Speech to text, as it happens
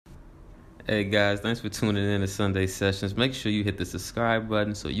Hey guys, thanks for tuning in to Sunday Sessions. Make sure you hit the subscribe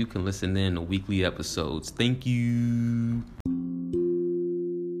button so you can listen in to weekly episodes. Thank you.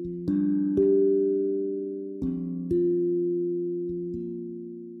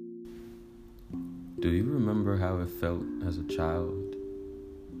 Do you remember how it felt as a child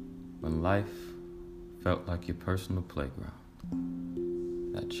when life felt like your personal playground?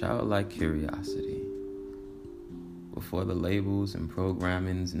 That childlike curiosity before the labels and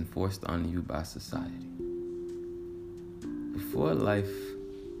programmings enforced on you by society. Before life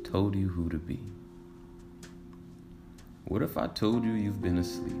told you who to be. What if I told you you've been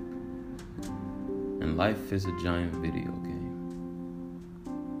asleep and life is a giant video game?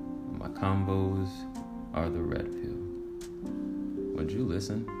 My combos are the red pill. Would you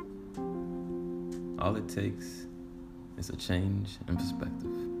listen? All it takes is a change in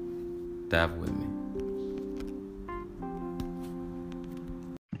perspective. Dive with me.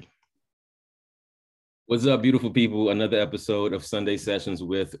 What's up, beautiful people? Another episode of Sunday Sessions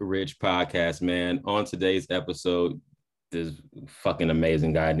with Rich podcast, man. On today's episode, this fucking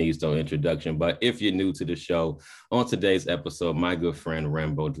amazing guy needs no introduction. But if you're new to the show, on today's episode, my good friend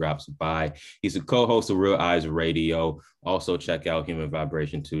Rambo drops by. He's a co-host of Real Eyes Radio. Also, check out Human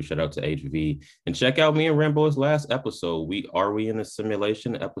Vibration too. Shout out to HV. And check out me and Rambo's last episode. Are we in a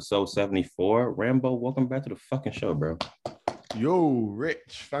simulation? Episode 74. Rambo, welcome back to the fucking show, bro. Yo,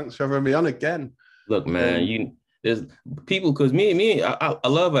 Rich, thanks for having me on again. Look, man, there's people because I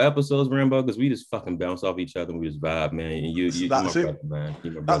love our episodes, Rambo, because we just fucking bounce off each other and we just vibe, man. And you that's my it. brother,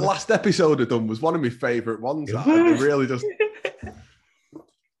 man. That last episode I done was one of my favorite ones. I really just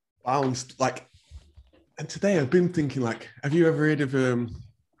bounced like. And today I've been thinking, like, have you ever heard of ASMR,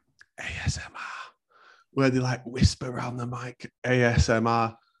 where they like whisper around the mic,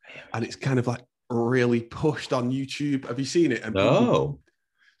 ASMR, and it's kind of like really pushed on YouTube? Have you seen it? And no.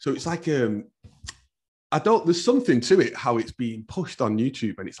 So it's like there's something to it, how it's being pushed on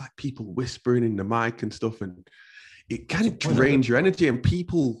YouTube, and it's like people whispering in the mic and stuff, and it kind of drains your energy, and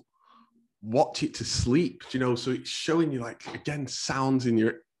people watch it to sleep, you know, so it's showing you, like, again, sounds in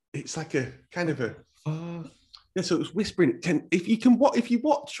your, it's like a kind of a, yeah, so it's whispering. If you watch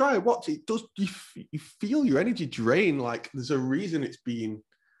it, does you feel your energy drain, like there's a reason it's being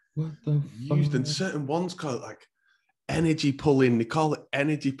used, and certain ones call it like energy pulling. They call it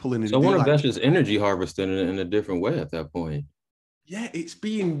energy pulling. So one of that's just energy harvesting in a different way at that point. Yeah, it's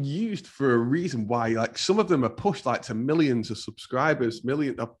being used for a reason why, like, some of them are pushed like to millions of subscribers,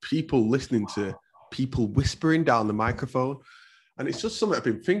 millions of people listening to people whispering down the microphone. And it's just something I've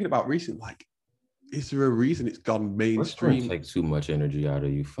been thinking about recently. Like, is there a reason it's gone mainstream? Take too much energy out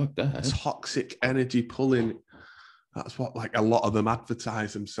of you. Fuck that. Toxic energy pulling. That's what, like, a lot of them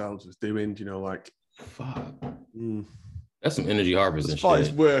advertise themselves as doing, you know, like, fuck. That's some energy harvesting shit. It's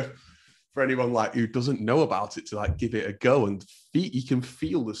worth for anyone like who doesn't know about it to like give it a go, and you can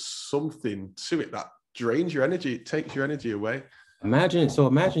feel there's something to it that drains your energy. It takes your energy away. Imagine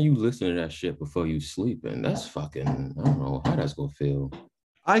you listening to that shit before you sleep, and that's fucking, I don't know how that's gonna feel.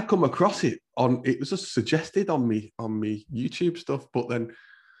 I come across it it was just suggested on me YouTube stuff, but then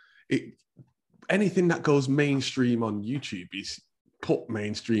anything that goes mainstream on YouTube is put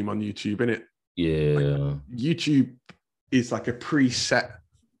mainstream on YouTube, innit? Yeah. Like, YouTube is like a preset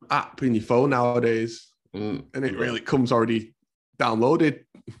app in your phone nowadays, and it really comes already downloaded.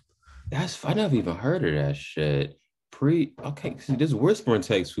 I never even heard of that shit. See, this whispering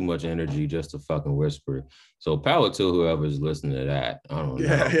takes too much energy just to fucking whisper. So power to whoever's listening to that. I don't know.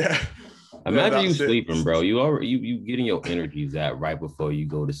 Yeah. Imagine you sleeping, bro. You getting your energies out right before you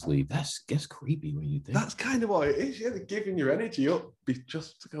go to sleep. That's creepy when you think. That's kind of what it is. Yeah, they're giving your energy up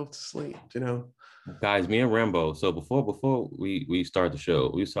just to go to sleep, you know. Guys, me and Rambo. So before we start the show,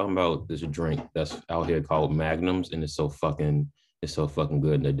 we was talking about this drink that's out here called Magnums, and it's so fucking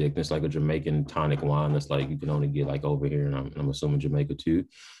good and addicting. It's like a Jamaican tonic wine that's like you can only get like over here, and I'm assuming Jamaica too.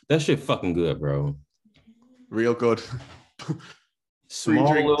 That shit fucking good, bro. Real good.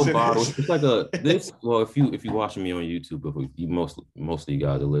 Small little bottles. It's like well, if you watching me on YouTube, if you most of you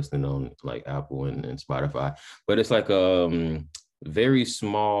guys are listening on like Apple and Spotify, but it's like very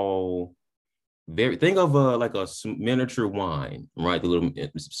small. Think of like a miniature wine, right? The little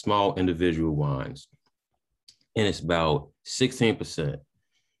small individual wines, and it's about 16%,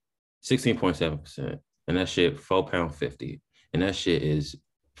 16.7%, and that shit £4.50, and that shit is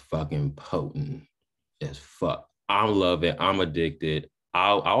fucking potent as fuck. I love it. I'm addicted.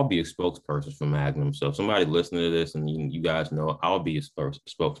 I'll be a spokesperson for Magnum. So if somebody listening to this and you guys know, I'll be a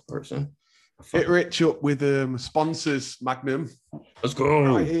spokesperson. Hit Rich up with sponsors, Magnum. Let's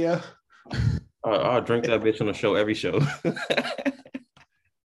go. Right here. I'll drink that bitch on the show, every show.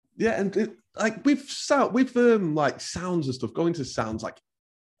 Yeah, and like with like sounds and stuff, going to sounds, like,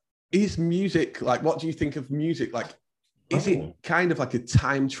 is music, like, what do you think of music? Like, is it kind of like a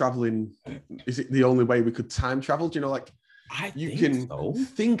time traveling? Is it the only way we could time travel? Do you know, like, you can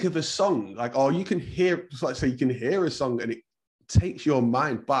think of a song, like, or you can hear, let's say you can hear a song and it takes your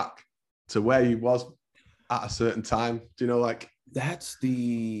mind back to where you was at a certain time. Do you know, like, that's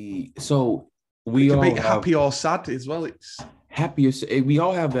the, so we can all make have, happy or sad as well. It's happiest. We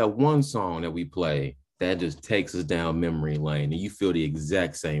all have that one song that we play that just takes us down memory lane, and you feel the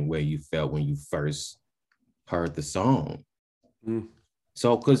exact same way you felt when you first heard the song.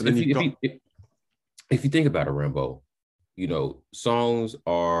 So, because if you think about it, Rambo, you know, songs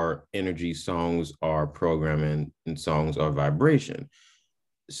are energy, songs are programming, and songs are vibration.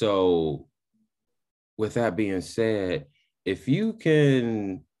 So, with that being said, if you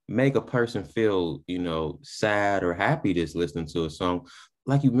can make a person feel, you know, sad or happy just listening to a song,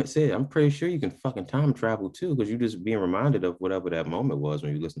 like you said, I'm pretty sure you can fucking time travel too, because you're just being reminded of whatever that moment was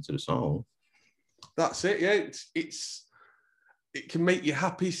when you listen to the song. That's it. Yeah, it can make you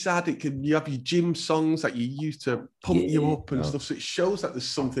happy, sad. You have your gym songs that you use to pump you up and stuff. So it shows that there's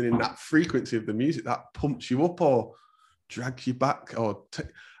something in that frequency of the music that pumps you up or drags you back.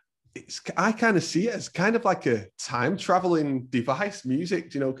 I kind of see it as kind of like a time traveling device,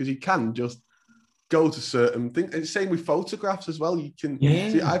 music, you know, because you can just go to certain things. And same with photographs as well. You can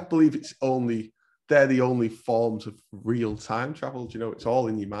see, I believe they're the only forms of real time travel. You know, it's all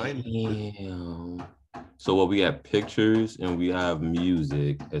in your mind. Damn. So what we have pictures and we have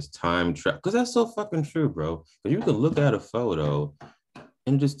music as time travel, because that's so fucking true, bro. Because you can look at a photo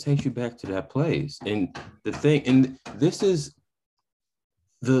and it just takes you back to that place. And the thing, and this is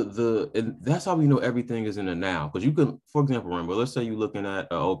and that's how we know everything is in the now. Because you can, for example, Rambo, let's say you're looking at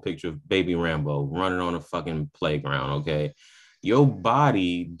an old picture of baby Rambo running on a fucking playground, okay? Your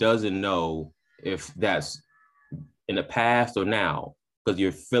body doesn't know if that's in the past or now, because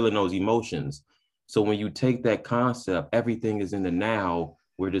you're feeling those emotions. So when you take that concept, everything is in the now.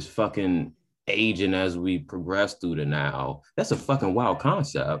 We're just fucking aging as we progress through the now. That's a fucking wild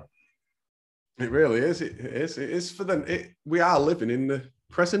concept. It really is. It is for them. We are living in the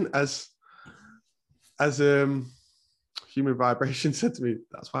present, as Human Vibration said to me.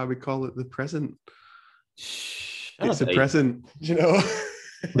 That's why we call it the present. It's a present, you know.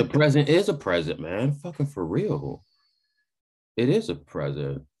 The present is a present, man. Fucking for real. It is a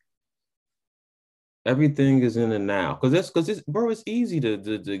present. Everything is in the now, bro. It's easy to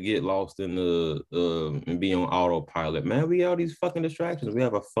get lost in the and be on autopilot, man. We have all these fucking distractions. We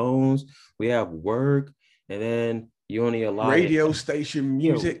have our phones, we have work, and then you only allow radio station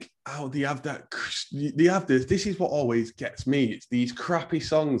music. Oh, they have that. They have this. This is what always gets me. It's these crappy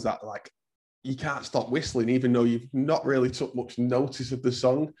songs that, like, you can't stop whistling, even though you've not really took much notice of the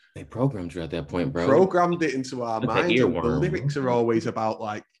song. They programmed you at that point, bro. Programmed it into our minds. The lyrics are always about,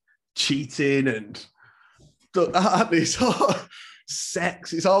 like, cheating and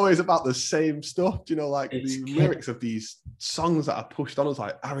sex. It's always about the same stuff, you know, like the lyrics of these songs that are pushed on us,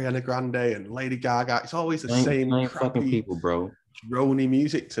 like Ariana Grande and Lady Gaga. It's always the same fucking people, bro. Drony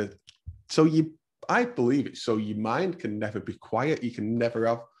music I believe it's so your mind can never be quiet. You can never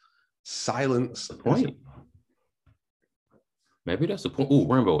have silence. That's the point. Maybe that's the point. Oh,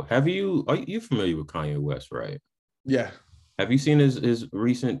 Rambo, are you familiar with Kanye West, right? Yeah. Have you seen his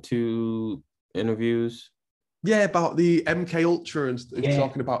recent 2 interviews? Yeah, about the MK Ultra and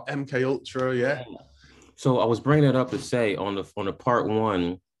talking about MK Ultra, yeah. So I was bringing it up to say on the part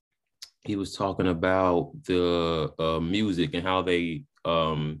 1, he was talking about the music and how they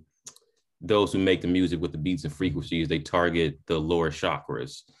those who make the music with the beats and frequencies, they target the lower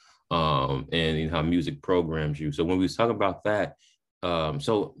chakras, and how music programs you. So when we was talking about that,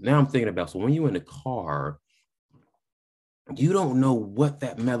 so now I'm thinking about, so when you're in the car, you don't know what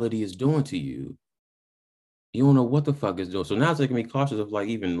that melody is doing to you. You don't know what the fuck it's doing. So now it's making me cautious of, like,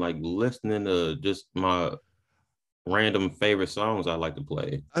 even like listening to just my random favorite songs I like to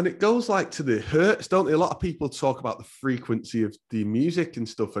play. And it goes like to the hertz, don't they? A lot of people talk about the frequency of the music and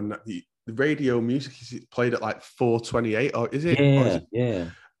stuff, and the radio music is played at like 428, or is it? Yeah.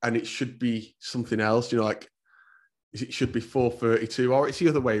 And it should be something else, you know, like it should be 432, or it's the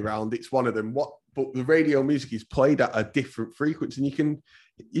other way around. It's one of them. But the radio music is played at a different frequency, and you can,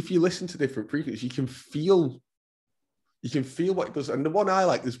 if you listen to different frequencies, you can feel what it does. And the one I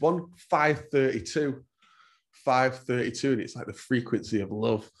like, there's one 532, and it's like the frequency of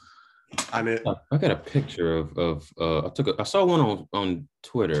love. And I got a picture of I saw one on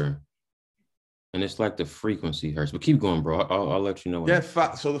Twitter, and it's like the frequency hertz. But keep going, bro. I'll let you know. Yeah,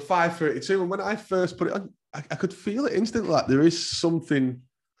 so the 532, and when I first put it on, I could feel it instantly. Like there is something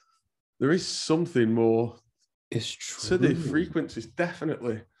there is something more. It's true. To the frequencies,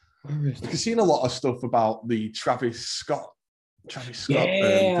 definitely. I've seen a lot of stuff about the Travis Scott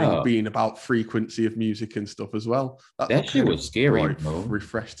thing being about frequency of music and stuff as well. That shit was scary, bro.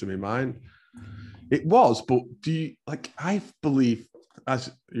 Refreshed to my mind. It was, but do you I believe,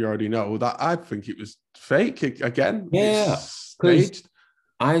 as you already know, that I think it was fake again. Yeah, staged.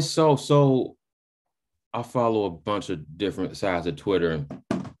 I follow a bunch of different sides of Twitter,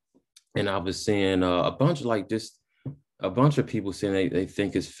 and I was seeing a bunch of people saying they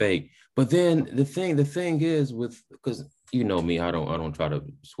think it's fake. But then the thing is because you know me, I don't try to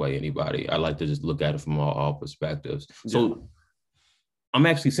sway anybody. I like to just look at it from all perspectives. So I'm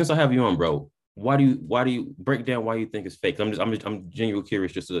actually, since I have you on, bro, why do you break down why you think it's fake? I'm genuinely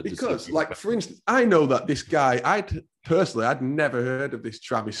curious because like, for instance, I know that this guy, I'd never heard of this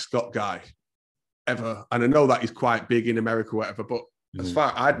Travis Scott guy ever. And I know that he's quite big in America or whatever, but as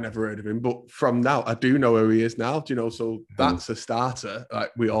far I'd never heard of him. But from now, I do know who he is now, do you know? So that's a starter.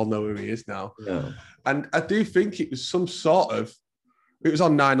 Like, we all know who he is now. Yeah. And I do think it was some sort of, it was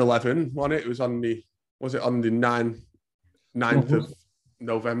on 9/11, wasn't it? It was on the 9th of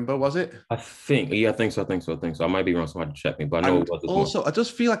November, was it? I think so. I might be wrong. Somebody check me, but I know it was. Also, I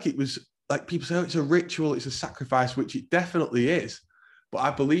just feel like it was like, people say, oh, it's a ritual, it's a sacrifice, which it definitely is. But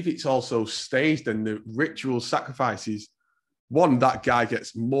I believe it's also staged, and the ritual sacrifices, one, that guy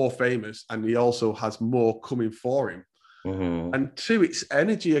gets more famous and he also has more coming for him. Mm-hmm. And two, it's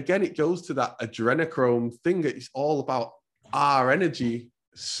energy. Again, it goes to that adrenochrome thing. It's all about our energy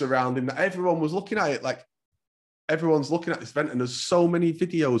surrounding that. Everyone was looking at it, like, everyone's looking at this event, and there's so many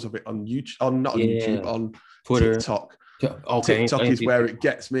videos of it on YouTube, on YouTube, on Twitter. TikTok. Okay. TikTok is where it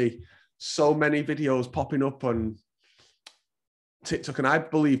gets me. So many videos popping up on TikTok, and I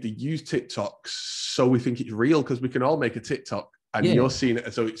believe they use TikTok so we think it's real, because we can all make a TikTok and you're seeing it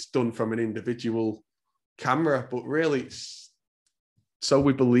as though it's done from an individual camera, but really it's so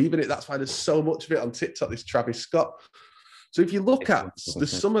we believe in it. That's why there's so much of it on TikTok, this Travis Scott. So if you look at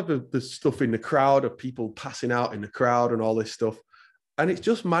some of the stuff in the crowd of people passing out in the crowd and all this stuff, and it's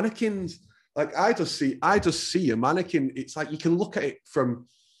just mannequins. Like, I just see a mannequin. It's like, you can look at it from,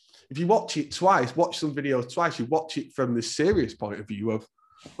 if you watch it twice, watch some videos twice, you watch it from the serious point of view of,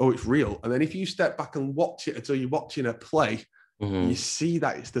 oh, it's real. And then if you step back and watch it until you're watching a play, you see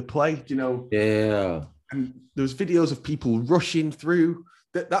that it's the play, you know? Yeah. And there's videos of people rushing through.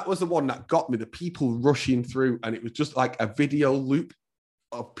 That was the one that got me, the people rushing through. And it was just like a video loop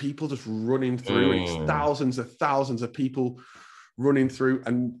of people just running through. And it's thousands of people running through.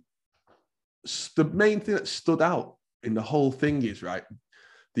 And the main thing that stood out in the whole thing is, right,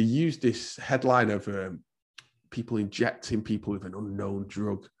 they used this headline of people injecting people with an unknown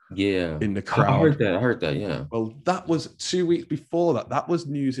drug in the crowd. I heard that, yeah. Well, that was 2 weeks before that. That was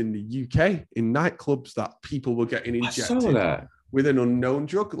news in the UK, in nightclubs, that people were getting injected with an unknown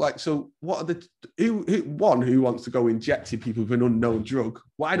drug. Like, so what are who wants to go injecting people with an unknown drug?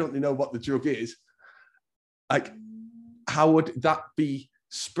 Why don't they know what the drug is? Like, how would that be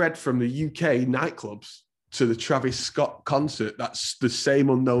spread from the UK nightclubs to the Travis Scott concert? That's the same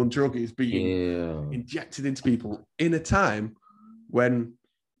unknown drug is being injected into people in a time when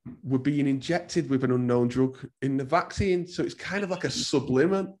we're being injected with an unknown drug in the vaccine. So it's kind of like a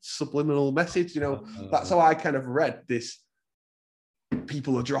subliminal message, you know. That's how I kind of read this.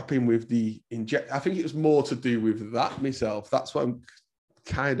 People are dropping with the I think it was more to do with that myself. That's what I'm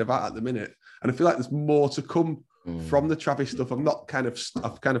kind of at the minute. And I feel like there's more to come from the Travis stuff. I've kind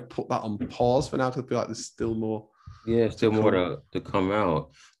of put that on pause for now, because I feel like there's still more. Yeah, still more to come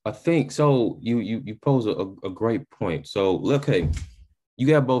out. I think so. You pose a great point. So, okay, you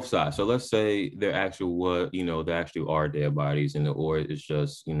got both sides. So let's say there actually are dead bodies, or it's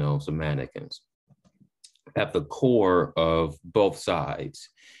just, some mannequins. At the core of both sides,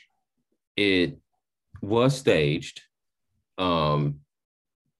 it was staged to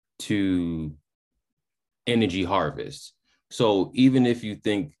energy harvest. So even if you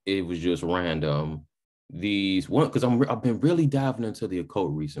think it was just random, because I've been really diving into the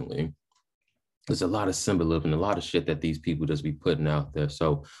occult recently. There's a lot of symbolism, a lot of shit that these people just be putting out there.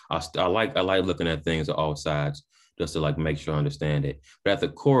 So I like looking at things on all sides, just to like make sure I understand it. But at the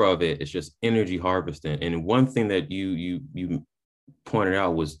core of it, it's just energy harvesting. And one thing that you pointed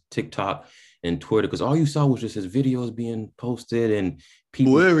out was TikTok and Twitter, because all you saw was just his videos being posted and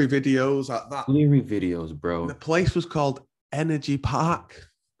people blurry videos at that. Blurry videos, bro. And the place was called Energy Park.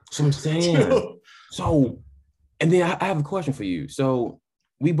 So I'm saying. And then I have a question for you. So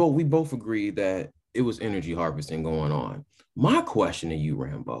we both agree that it was energy harvesting going on. My question to you,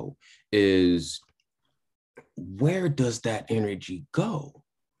 Rambo, is where does that energy go?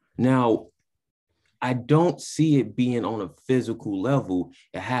 Now, I don't see it being on a physical level.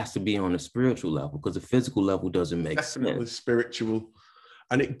 It has to be on a spiritual level because the physical level doesn't make Definitely sense. spiritual.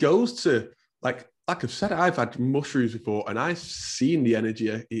 And it goes to like I've said, I've had mushrooms before and I've seen the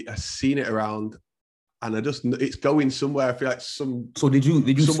energy. I've seen it around and it's going somewhere. I feel like So did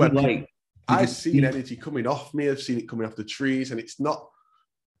you see like, I've seen energy coming off me. I've seen it coming off the trees and it's not,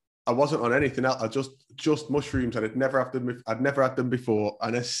 I wasn't on anything else. I just mushrooms and I'd never had them before.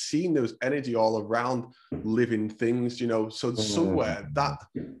 And I've seen there was energy all around living things, you know, so somewhere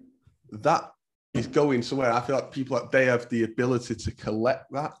that is going somewhere. I feel like people, they have the ability to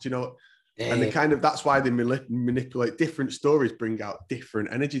collect that, you know, and they kind of, that's why they manipulate different stories, bring out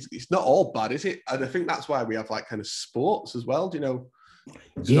different energies. It's not all bad, is it? And I think that's why we have like kind of sports as well, you know.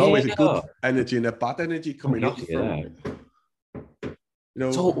 There's always a good energy and a bad energy coming off from, you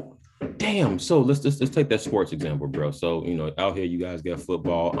know. So damn. So let's take that sports example, bro. So, you know, out here you guys get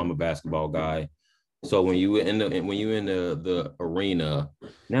football. I'm a basketball guy. So when you in the arena,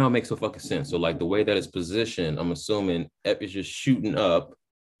 now it makes so fucking sense. So like the way that it's positioned, I'm assuming it's just shooting up,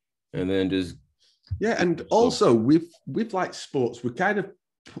 and then just and also with like sports, we're kind of,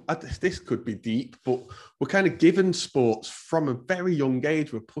 this could be deep, but we're kind of given sports from a very young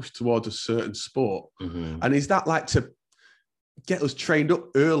age. We're pushed towards a certain sport, and is that like to get us trained up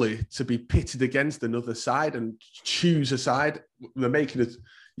early to be pitted against another side and choose a side? They're making us.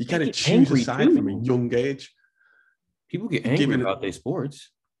 You kind of choose a side from a young age. People get angry about their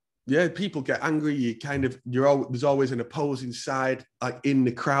sports. Yeah, people get angry. You kind of, there's always an opposing side, like in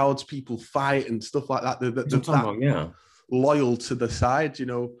the crowds, people fight and stuff like that. They're loyal to the side, you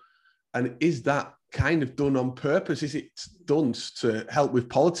know. And is that kind of done on purpose? Is it done to help with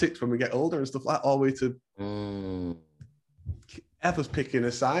politics when we get older and stuff like that, all the way to ever picking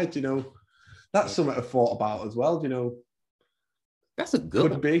a side, you know? That's something I thought about as well, you know. That's a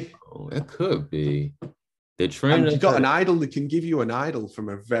good could be. Oh, it could be. The trend. And you got an idol that can give you an idol from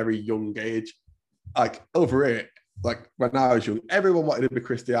a very young age. Like over here, like when I was young, everyone wanted to be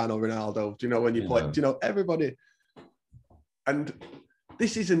Cristiano Ronaldo. Do you know when you play? Do you know everybody? And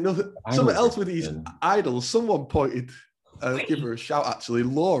this is another something else with these idols. Someone pointed, give her a shout. Actually,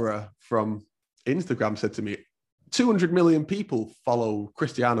 Laura from Instagram said to me, 200 million people follow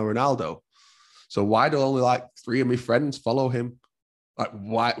Cristiano Ronaldo. So why do only like 3 of my friends follow him? Like,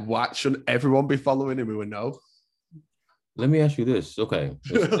 why shouldn't everyone be following him who would know? Let me ask you this. Okay,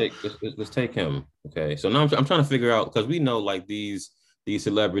 let's take him. Okay, so now I'm trying to figure out, because we know like these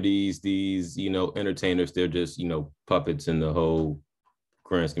celebrities, these, you know, entertainers, they're just, you know, puppets in the whole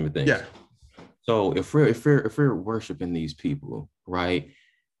grand scheme of things. Yeah. So if we're worshiping these people, right?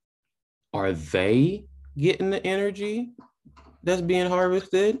 Are they getting the energy that's being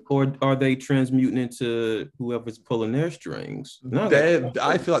harvested, or are they transmuting into whoever's pulling their strings?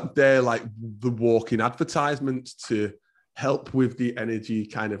 I feel like they're like the walking advertisements to help with the energy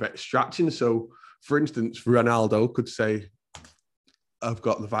kind of extraction. So, for instance, Ronaldo could say, "I've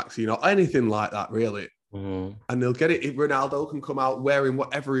got the vaccine," or anything like that, really. And they'll get it. If Ronaldo can come out wearing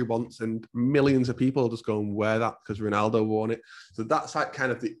whatever he wants, and millions of people just go and wear that because Ronaldo worn it. So that's like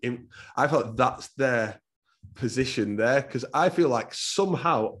kind of I thought that's their position there, because I feel like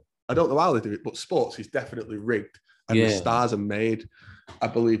somehow, I don't know how they do it, but sports is definitely rigged, and the stars are made. I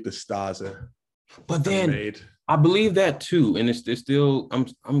believe the stars are, but then made. I believe that too, and it's still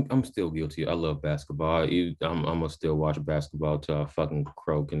I'm still guilty. I love basketball. I'm gonna still watch basketball till I fucking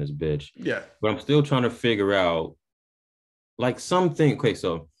croak in this bitch. Yeah, but I'm still trying to figure out like something. Okay,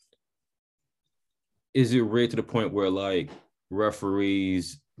 so is it rigged to the point where like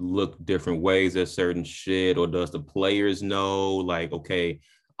referees look different ways at certain shit, or does the players know like, okay,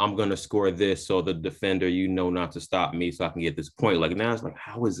 I'm gonna score this, so the defender, you know, not to stop me so I can get this point? Like now it's like,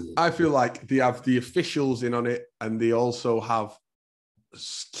 how is it? I feel like they have the officials in on it, and they also have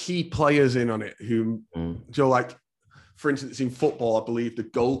key players in on it who so like, for instance, in football, I believe the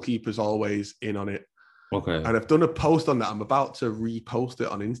goalkeeper's always in on it. Okay. And I've done a post on that. I'm about to repost it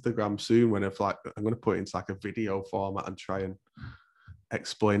on Instagram soon, when I'm going to put it into like a video format and try and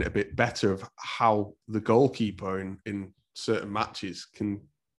explain it a bit better of how the goalkeeper in certain matches can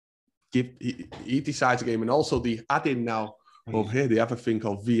give, he decides a game. And also the add-in now over here, they have a thing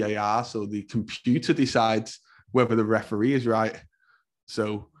called VAR. So the computer decides whether the referee is right.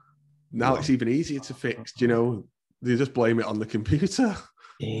 So now it's even easier to fix, you know, they just blame it on the computer.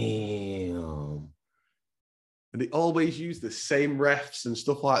 Damn. And they always use the same refs and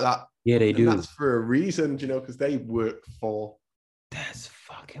stuff like that. Yeah, they do. That's for a reason, you know, because they work for. That's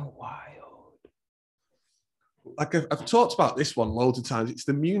fucking wild. like I've talked about this one loads of times. It's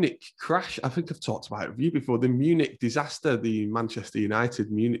the Munich crash. I think I've talked about it with you before. The Munich disaster, the Manchester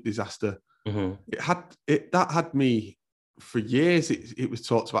United Munich disaster. Mm-hmm. That had me for years. It was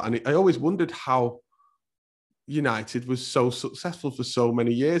talked about, and I always wondered how United was so successful for so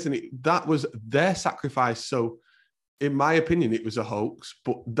many years, and that was their sacrifice. So, in my opinion, it was a hoax.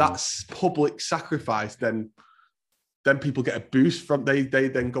 But that's public sacrifice. Then people get a boost from. They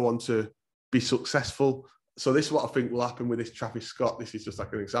then go on to be successful. So this is what I think will happen with this Travis Scott. This is just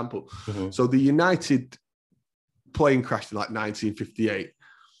like an example. Mm-hmm. So the United plane crashed in like 1958,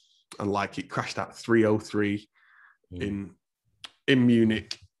 and like it crashed at 3:03 in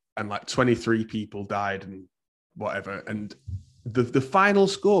Munich, and like 23 people died and whatever. And the final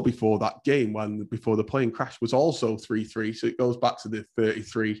score before that game, before the plane crashed, was also 3-3. So it goes back to the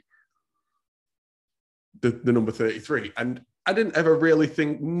 33, the number 33. And I didn't ever really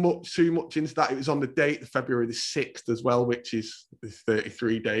think too much into that. It was on the date, February the 6th as well, which is the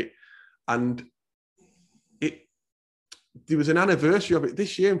 33 date. And there was an anniversary of it.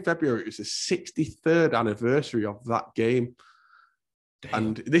 This year in February, it was the 63rd anniversary of that game. Damn.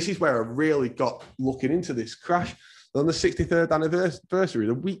 And this is where I really got looking into this crash. On the 63rd anniversary,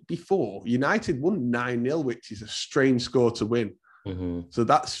 the week before, United won 9-0, which is a strange score to win. Mm-hmm. So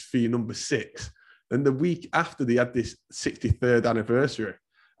that's for your number 6. And the week after, they had this 63rd anniversary,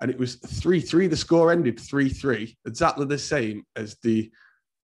 and it was 3-3. The score ended 3-3, exactly the same as the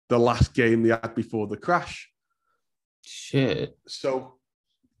last game they had before the crash. Shit. So,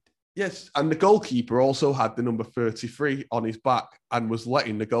 yes, and the goalkeeper also had the number 33 on his back and was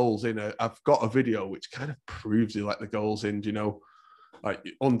letting the goals in. I've got a video which kind of proves he let the goals in, like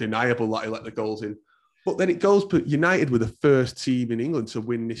undeniable that he let the goals in. But then it goes, but United were the first team in England to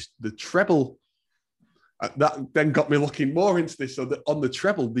win the treble. That then got me looking more into this. So that on the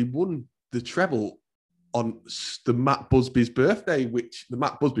treble, they won the treble on the Matt Busby's birthday, which the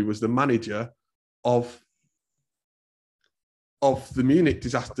Matt Busby was the manager of the Munich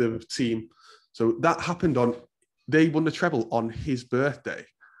disaster team. So that happened they won the treble on his birthday,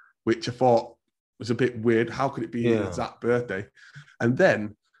 which I thought was a bit weird. How could it be his exact birthday? And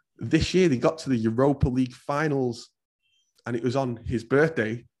then this year they got to the Europa League finals, and it was on his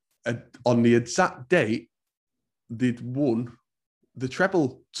birthday. And on the exact date, they'd won the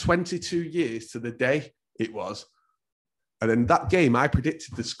treble 22 years to the day it was. And in that game, I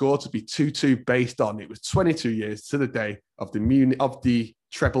predicted the score to be 2-2 based on it was 22 years to the day of the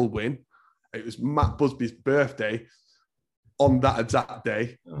treble win. It was Matt Busby's birthday on that exact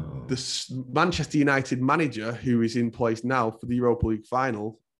day. Oh. The Manchester United manager, who is in place now for the Europa League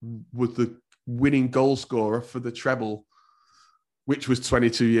final, was the winning goal scorer for the treble, which was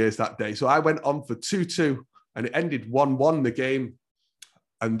 22 years that day. So I went on for 2-2, and it ended 1-1 the game.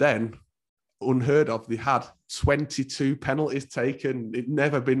 And then, unheard of, they had 22 penalties taken. It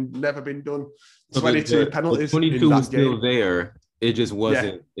never been done. 22 penalties. 22 was still there. It just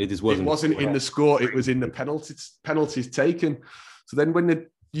wasn't. Yeah. It wasn't in the score. It was in the penalties taken. So then, when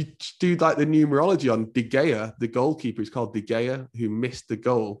you do like the numerology on De Gea, the goalkeeper is called De Gea, who missed the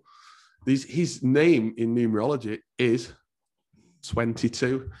goal. His name in numerology is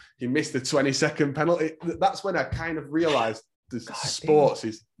 22. He missed the 22nd penalty. That's when I kind of realised the sports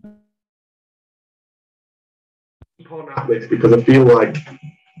is on this, because I feel like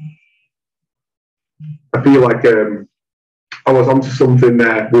I was onto something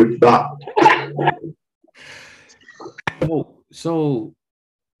there with that. So,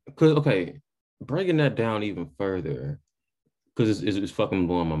 breaking that down even further, because it's fucking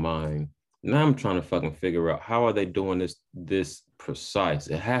blowing my mind. Now I'm trying to fucking figure out how are they doing this precise.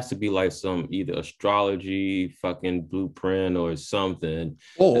 It has to be like some either astrology fucking blueprint or something.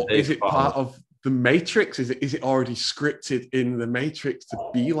 Or is it part of the Matrix? Is it already scripted in the Matrix to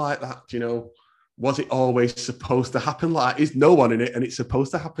be like that? Was it always supposed to happen like that? Is no one in it and it's supposed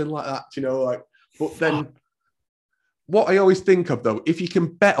to happen like that? But then what I always think of though, if you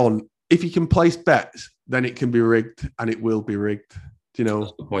can place bets, then it can be rigged, and it will be rigged. That's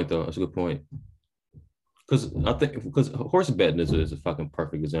a good point, though. That's a good point. Because horse betting is a fucking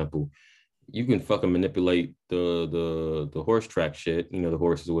perfect example. You can fucking manipulate the horse track shit, the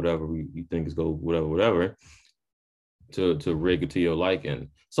horses or whatever you think is go whatever to rig it to your liking.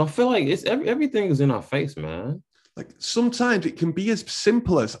 So I feel like it's everything is in our face, man. Like sometimes it can be as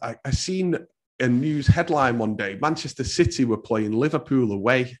simple as I seen a news headline one day. Manchester City were playing Liverpool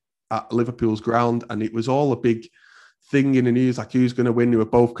away at Liverpool's ground, and it was all a big thing in the news, like who's going to win. They were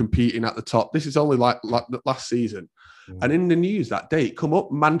both competing at the top. This is only like last season. And in the news that day, it come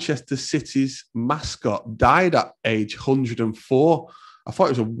up, Manchester City's mascot died at age 104. I thought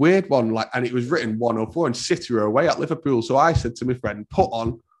it was a weird one, like, and it was written 104 and City were away at Liverpool. So I said to my friend, put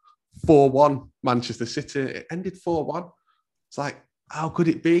on 4-1 Manchester City. It ended 4-1. It's like, how could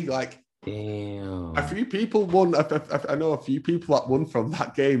it be? Like, damn. A few people won. I know a few people that won from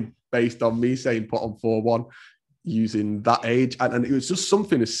that game based on me saying put on 4-1 using that age. And it was just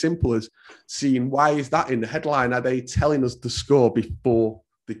something as simple as seeing, why is that in the headline? Are they telling us the score before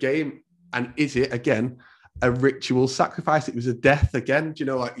the game? And is it, again, a ritual sacrifice? It was a death again. Do you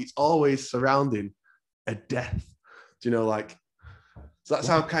know, like, it's always surrounding a death. Do you know, like, so that's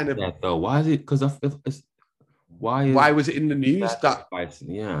how kind of. That though, why is it? Because why was it in the news that?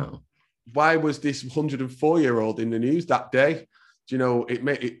 Yeah. Why was this 104-year-old in the news that day? Do you know,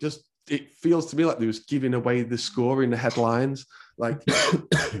 it feels to me like they was giving away the score in the headlines. Like,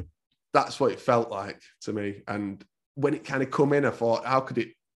 that's what it felt like to me. And when it kind of come in, I thought, how could it?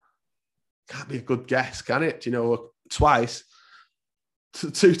 Can't be a good guess, can it? You know, twice,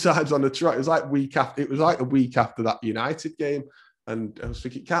 2 times on the trot. It was like a week after that United game, and I was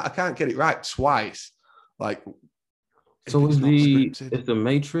thinking, I can't get it right twice. Like, so is the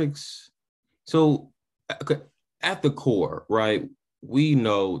Matrix? So at the core, right? We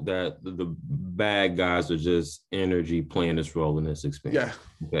know that the bad guys are just energy playing this role in this experience.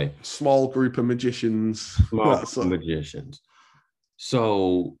 Yeah. Okay. Small group of magicians. Magicians.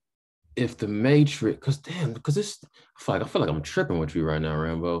 So if the Matrix, because I feel like I'm tripping with you right now,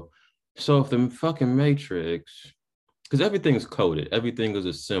 Rambo. So if the fucking Matrix, because everything is coded, everything is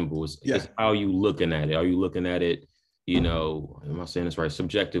a symbol. It's how you looking at it. Are you looking at it, you know, am I saying this right?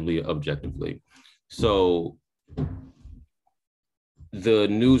 Subjectively, objectively. So the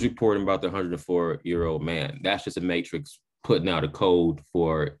news reporting about the 104-year-old man, that's just a Matrix putting out a code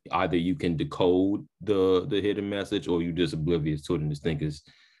for either you can decode the hidden message or you just oblivious to it and just think it's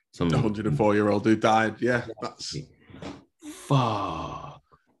some 104-year-old who died. Yeah. That's fuck.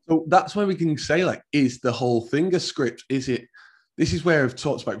 So that's why we can say, like, is the whole thing a script? Is it? This is where I've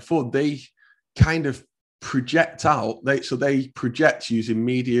talked about before. They kind of project out. They project using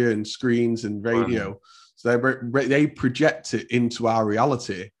media and screens and radio. Wow. So they project it into our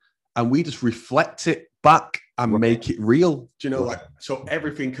reality, and we just reflect it back and make it real. Do you know, like, so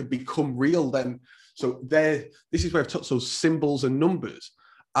everything can become real then. So this is where I've touched those symbols and numbers.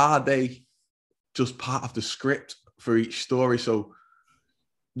 Are they just part of the script for each story? So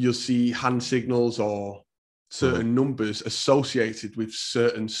you'll see hand signals or certain numbers associated with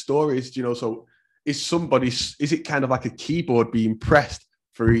certain stories. Do you know, so is it kind of like a keyboard being pressed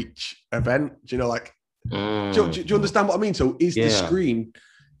for each event? Do you know, like, do you understand what I mean? So is the screen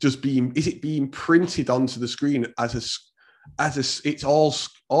just is it being printed onto the screen as it's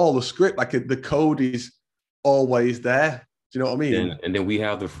all the script, like the code is always there. Do you know what I mean? And then we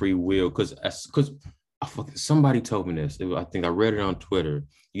have the free will, because somebody told me this. I think I read it on Twitter.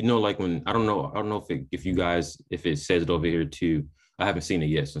 You know, like when I don't know if it says it over here too. I haven't seen it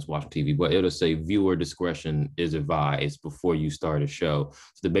yet since watching TV, but it'll say viewer discretion is advised before you start a show.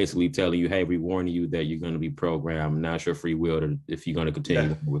 So they're basically telling you, hey, we warn you that you're going to be programmed. Now it's your free will if you're going to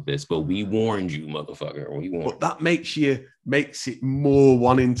continue with this. But we warned you, motherfucker. But that makes it more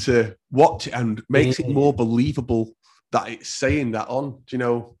wanting to watch it and makes it more believable that it's saying that on. Do you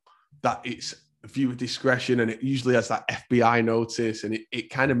know, that it's viewer discretion, and it usually has that FBI notice, and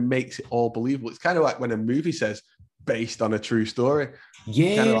it kind of makes it all believable. It's kind of like when a movie says based on a true story.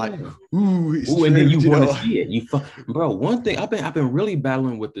 Yeah. Kind of like, it's true, and then you want to see it. Bro, one thing I've been really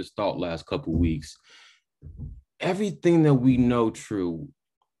battling with this thought last couple of weeks. Everything that we know to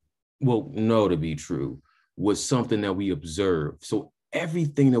be true was something that we observed. So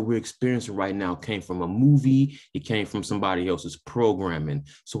everything that we're experiencing right now came from a movie. It came from somebody else's programming.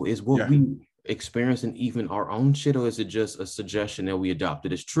 So is what we experiencing even our own shit, or is it just a suggestion that we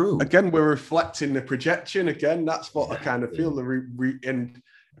adopted as true? Again, we're reflecting the projection. Again, that's what I kind of feel. And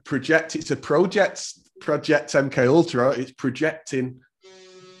project, it's a project MK Ultra. It's projecting.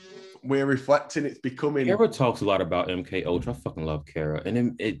 We're reflecting. It's becoming. Kara talks a lot about MK Ultra. I fucking love Kara,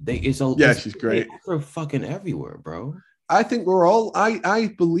 and she's great. They're fucking everywhere, bro. I think we're all.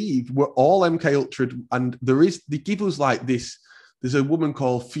 I believe we're all MK Ultra, and they give us like this. There's a woman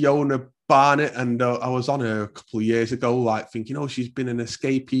called Fiona Barnett, and I was on her a couple of years ago, like thinking, she's been an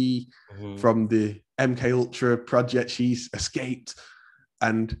escapee from the MK Ultra project. She's escaped,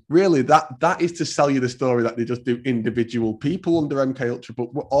 and really that is to sell you the story that they just do individual people under MK Ultra.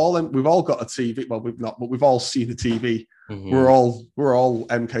 But we've all got a TV. Well, we've not, but we've all seen the TV. We're all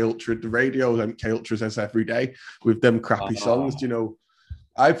MK Ultra. The radio MK Ultra says every day with them crappy songs. You know,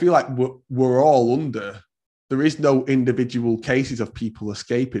 I feel like we're all under. There is no individual cases of people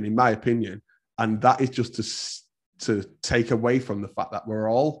escaping, in my opinion, and that is just to to take away from the fact that we're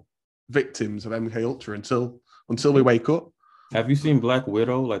all victims of MK Ultra until we wake up. Have you seen Black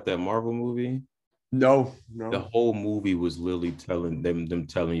Widow, like that Marvel movie? No. The whole movie was literally telling them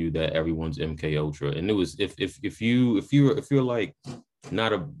telling you that everyone's MK Ultra, and it was if you're like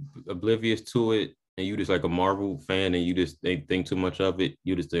not oblivious to it, and you just like a Marvel fan, and you just think too much of it,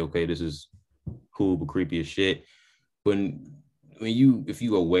 you just think, okay, this is cool but creepy as shit. When if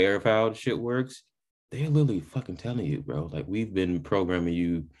you aware of how shit works, they're literally fucking telling you, bro. Like, we've been programming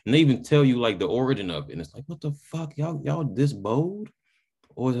you, and they even tell you like the origin of it, and it's like, what the fuck, y'all this bold,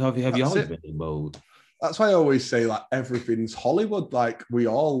 or have you always been this bold? That's why I always say, like, everything's Hollywood. Like, we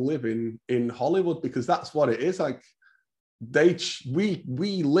all live in Hollywood, because that's what it is. Like,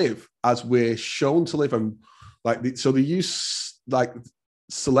 we live as we're shown to live, and like so they use like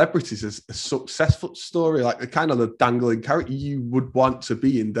celebrities as a successful story, like the kind of the dangling character you would want to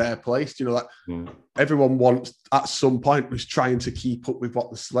be in their place. You know, like everyone wants at some point was trying to keep up with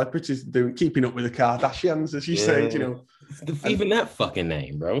what the celebrities are doing, keeping up with the Kardashians, as you say. You know, even that fucking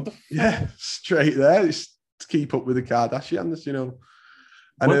name, bro. Yeah, straight there. It's to keep up with the Kardashians. You know,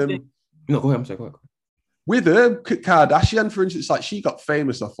 and no, go ahead. I'm sorry. Go ahead. With her, Kardashian, for instance, like she got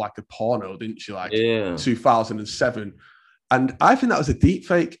famous off like a porno, didn't she? Like 2007. And I think that was a deep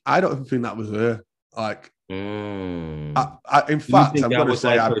fake. I don't even think that was her. Like, in fact, I'm going to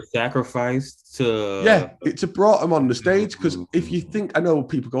say her sacrifice to... Yeah, it's brought him on the stage, because if you think, I know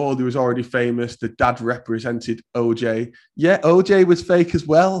people go, oh, he was already famous. The dad represented OJ. Yeah, OJ was fake as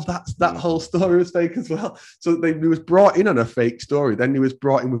well. That whole story was fake as well. So he was brought in on a fake story. Then he was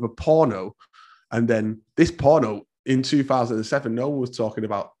brought in with a porno. And then this porno in 2007, no one was talking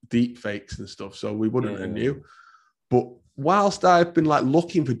about deep fakes and stuff, so we wouldn't have knew. But whilst I've been like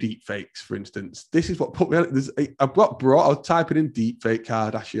looking for deep fakes, for instance, this is what put me on. I've got brought. I was typing in deep fake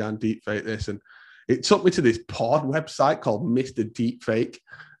Kardashian, deep fake this, and it took me to this porn website called Mr. Deepfake,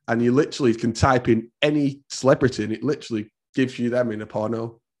 and you literally can type in any celebrity, and it literally gives you them in a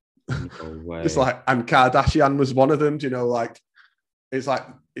porno. No way. It's like, and Kardashian was one of them. Do you know, like, it's like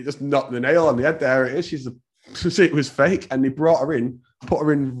it just knocked the nail on the head. There it is. It was fake, and they brought her in, put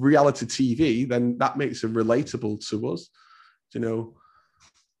her in reality TV. Then that makes her relatable to us. You know,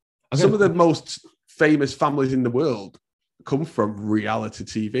 some of the most famous families in the world come from reality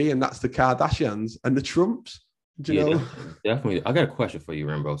TV, and that's the Kardashians and the Trumps. Do you know? Definitely. I got a question for you,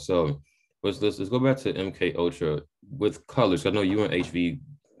 Rambo. So let's go back to MK Ultra with colors. I know you and HV,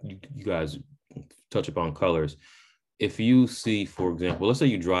 you guys touch upon colors. If you see, for example, let's say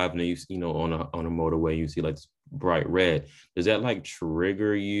you drive and you know on a motorway, you see like bright red, does that like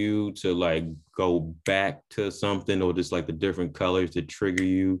trigger you to like go back to something, or just like the different colors to trigger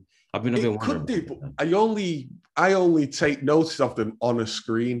you? I've been wondering. Could do, but I only take notice of them on a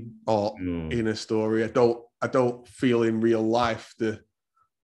screen or in a story. I don't feel in real life they're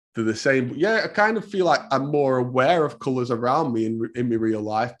the same. But yeah, I kind of feel like I'm more aware of colors around me in my real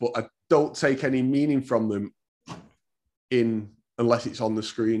life, but I don't take any meaning from them unless it's on the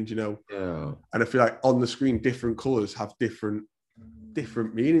screen, you know. Yeah. And I feel like on the screen, different colors have different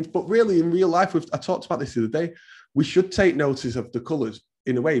meanings. But really, in real life, I talked about this the other day. We should take notice of the colors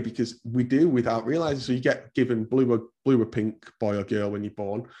in a way, because we do without realizing. So you get given blue or pink, boy or girl, when you're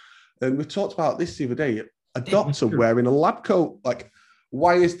born. And we talked about this the other day. A doctor wearing a lab coat. Like,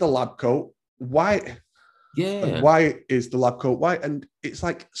 why is the lab coat white? Yeah. Why is the lab coat white? And it's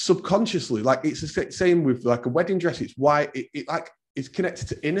like subconsciously, like it's the same with like a wedding dress. It's white. It like it's connected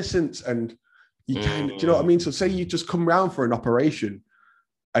to innocence, and you kind of, do you know what I mean? So say you just come round for an operation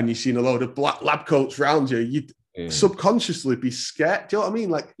and you've seen a load of black lab coats around you, you'd subconsciously be scared. Do you know what I mean?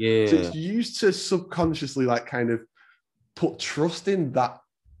 Like, so it's used to subconsciously like kind of put trust in that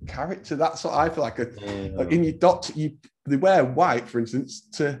character. That's what I feel like. Like in your doctor, they wear white, for instance,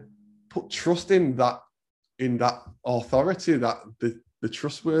 to put trust in that authority, that the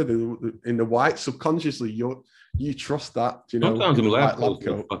trustworthy in the white. Subconsciously you trust that, you know. Sometimes the lab coats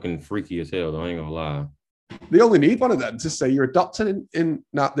are fucking freaky as hell, though. I ain't gonna lie. They only need one of them to say you're a doctor in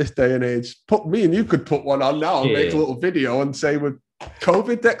not this day and age. Put me and you could put one on now and make a little video and say we're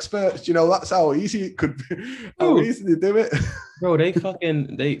COVID experts. You know, that's how easy it could be. How easy to do it. Bro,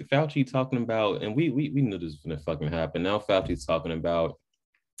 Fauci talking about, and we knew this was gonna fucking happen. Now Fauci's talking about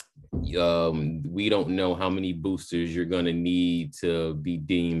we don't know how many boosters you're going to need to be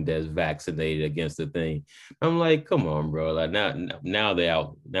deemed as vaccinated against the thing. I'm like, come on, bro. Like now they're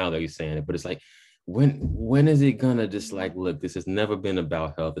out. Now they're saying it, but it's like, when is it going to just like, look, this has never been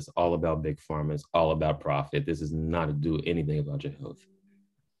about health. It's all about big pharma. It's all about profit. This is not to do anything about your health.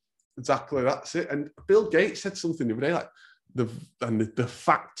 Exactly. That's it. And Bill Gates said something the other day, like the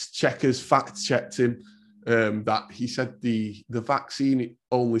fact checkers fact checked him. that he said the vaccine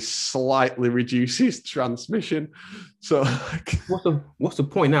only slightly reduces transmission. So what's the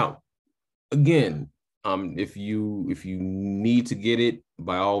point now? Again, if you need to get it,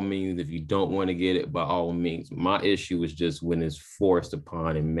 by all means. If you don't want to get it, by all means. My issue is just when it's forced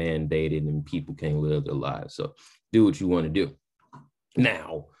upon and mandated and people can't live their lives. So do what you want to do.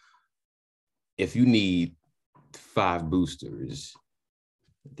 Now, if you need 5 boosters,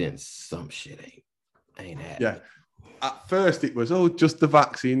 then some shit ain't happening. Yeah. At first it was, just the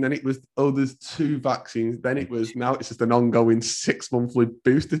vaccine. Then it was, there's 2 vaccines. Then it was, now it's just an ongoing 6-monthly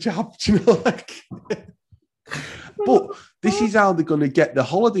booster jab. Do you know, like... But this is how they're going to get the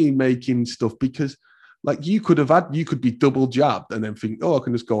holiday making stuff, because like you could be double jabbed and then think, I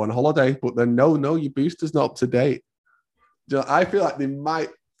can just go on holiday. But then no, your booster's not up to date. You know, I feel like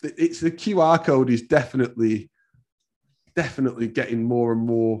it's the QR code is definitely getting more and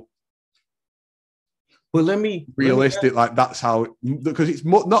more. Well, let me realistic. Like that's how, because it's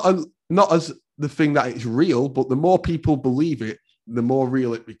not as the thing that it's real, but the more people believe it, the more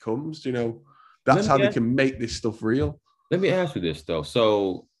real it becomes. You know, that's how they can make this stuff real. Let me ask you this though.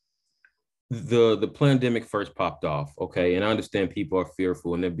 So the pandemic first popped off, okay, and I understand people are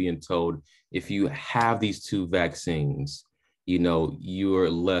fearful and they're being told if you have these 2 vaccines, you know, you're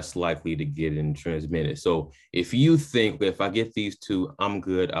less likely to get it and transmit it. So if you think that if I get these 2, I'm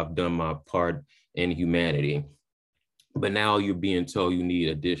good, I've done my part in humanity, but now you're being told you need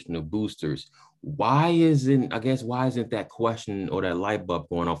additional boosters. Why isn't that question or that light bulb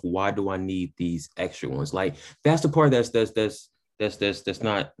going off? Why do I need these extra ones? Like that's the part that's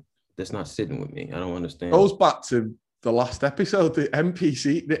not sitting with me. I don't understand. Goes back to the last episode, the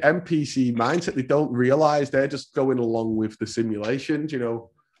NPC mindset. They don't realize they're just going along with the simulations. You know,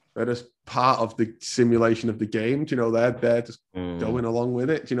 they're just part of the simulation of the game. You know, they're just going along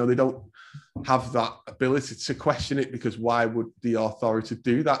with it. You know, they don't have that ability to question it, because why would the authority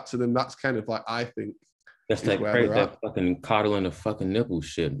do that to them? That's kind of like, I think that's that crazy, that fucking coddling the fucking nipple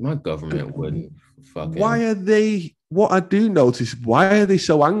shit. My government wouldn't fucking. Why are they? What I do notice, why are they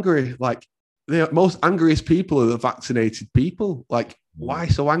so angry? Like the most angriest people are the vaccinated people. Like, why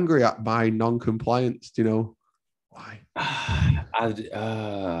so angry at my non-compliance? Do you know why? I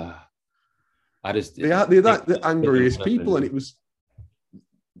just they're the angriest people, and it was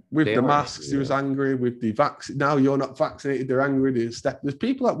with the masks. He was angry with the vaccine. Now you're not vaccinated, they're angry. There's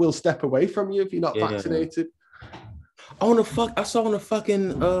people that will step away from you if you're not vaccinated. I saw on the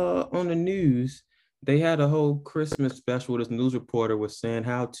fucking on the news, they had a whole Christmas special. This news reporter was saying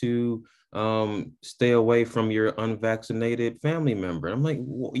how to stay away from your unvaccinated family member. I'm like,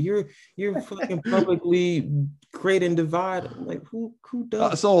 you're fucking publicly creating divide. I'm like, who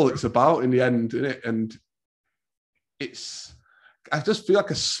does? That's all it's about in the end, isn't it? And I just feel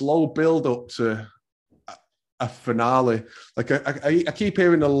like a slow build up to a finale. Like I keep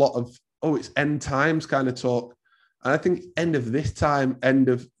hearing a lot of, it's end times kind of talk. And I think end of this time, end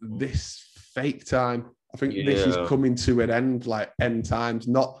of this fake time. I think this is coming to an end, like end times,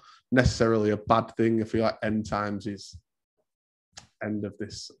 not necessarily a bad thing. I feel like end times is end of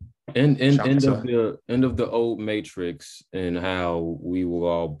this. End of the old Matrix and how we were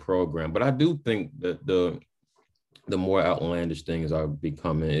all programmed. But I do think that the more outlandish things are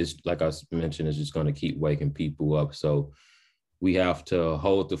becoming, is like I mentioned, is just going to keep waking people up. So we have to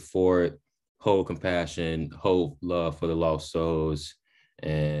hold the fort, hold compassion, hold love for the lost souls,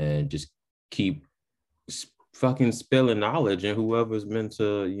 and just keep fucking spilling knowledge, and whoever's meant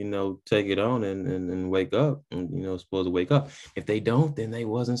to, you know, take it on and wake up, and, you know, supposed to wake up. If they don't, then they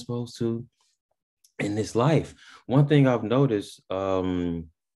wasn't supposed to in this life. One thing I've noticed, and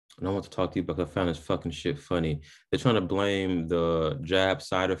I want to talk to you because I found this fucking shit funny. They're trying to blame the jab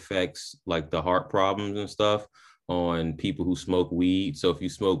side effects, like the heart problems and stuff, on people who smoke weed. So if you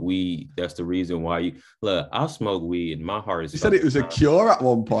smoke weed, that's the reason why you look. I'll smoke weed and my heart is. You said it was a cure at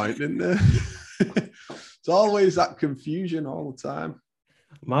one point, didn't there? It's always that confusion all the time.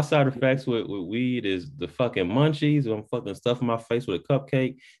 My side effects with weed is the fucking munchies. I'm fucking stuffing my face with a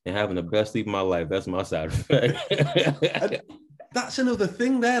cupcake and having the best sleep of my life. That's my side effect. That's another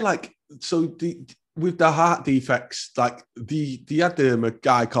thing there. Like, so with the heart defects, like the had a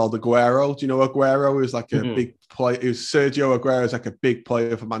guy called Aguero. Do you know Aguero? Is like a big player. It was Sergio Aguero is like a big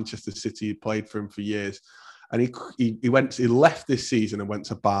player for Manchester City. He played for him for years, and he left this season and went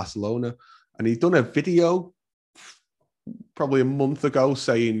to Barcelona, and he'd done a video probably a month ago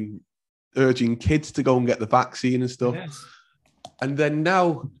urging kids to go and get the vaccine and stuff. Yes. And then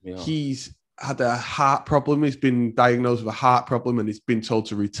now he's had a heart problem. He's been diagnosed with a heart problem and he's been told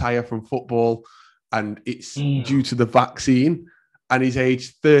to retire from football. And it's due to the vaccine. And he's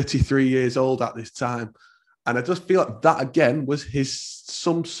aged 33 years old at this time. And I just feel like that again was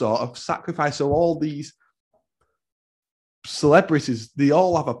some sort of sacrifice. So all these celebrities, they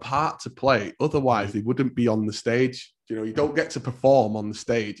all have a part to play. Otherwise, they wouldn't be on the stage. You don't get to perform on the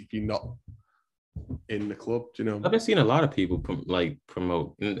stage if you're not in the club. I've been seeing a lot of people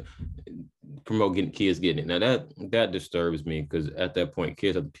promote getting kids getting it. Now that disturbs me because at that point,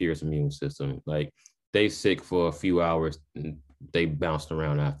 kids have the purest immune system. Like they sick for a few hours and they bounced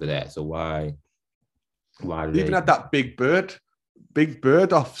around after that. So why do they even had that Big Bird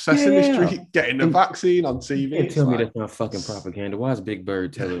off Sesame Street getting the vaccine on TV? You tell me that's not fucking propaganda. Why is Big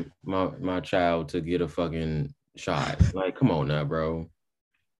Bird telling my child to get a fucking shot? Like, come on now, bro.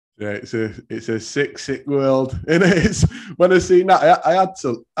 Yeah, it's a sick world, and it's when I seen that, I had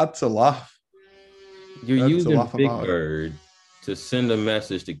to laugh. You're using Big Bird to send a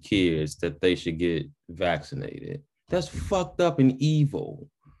message to kids that they should get vaccinated. That's fucked up and evil.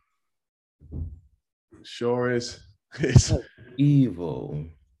 Sure is. It's evil.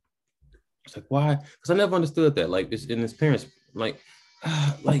 It's like, why? Because I never understood that. Like, it's in his parents, like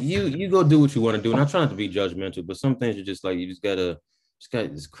you go do what you want to do. And I try not to be judgmental, but some things you just got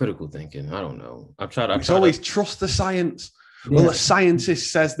this critical thinking. I don't know. It's always trust the science. Yeah. Well, the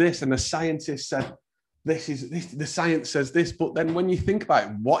scientist says this, and the scientist said this. The science says this. But then when you think about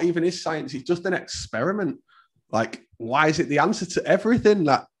it, what even is science? It's just an experiment. Like, why is it the answer to everything?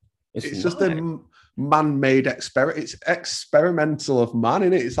 That it's just a man-made experiment. It's experimental of man,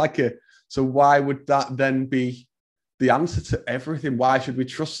 isn't it? It's like so why would that then be the answer to everything? Why should we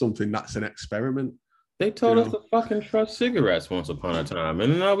trust something that's an experiment? They told us to fucking trust cigarettes once upon a time,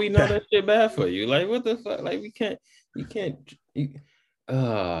 and now we know that shit bad for you. Like, what the fuck? Like,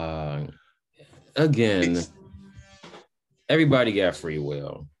 again, everybody got free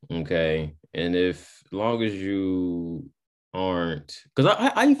will, okay? And as long as you aren't, because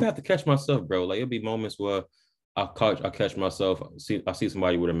I even have to catch myself, bro. Like, it'll be moments where I'll catch myself. I see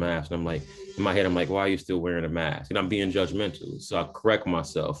somebody with a mask, and I'm like, in my head, I'm like, why are you still wearing a mask? And I'm being judgmental, so I correct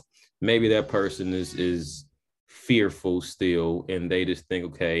myself. Maybe that person is fearful still, and they just think,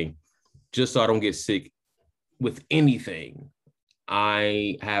 okay, just so I don't get sick with anything,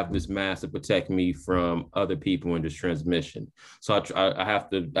 I have this mask to protect me from other people in this transmission. So I have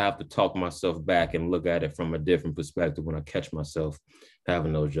to talk myself back and look at it from a different perspective when I catch myself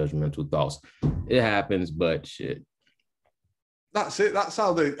having those judgmental thoughts. It happens, but shit. That's it. That's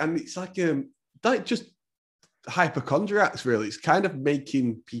how and it's like just hypochondriacs, really. It's kind of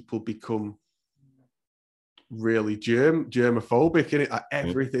making people become really germophobic, isn't it? Like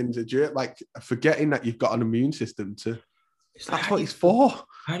everything's a germ, like forgetting that you've got an immune system to. That's what it's for.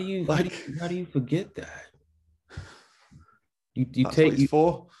 How do you forget that? You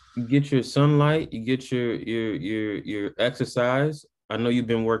get your sunlight, you get your exercise. I know you've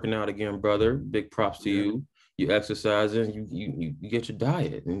been working out again, brother. Big props to you. You exercising, you get your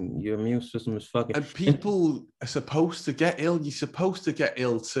diet, and your immune system is fucking. And people are supposed to get ill. You're supposed to get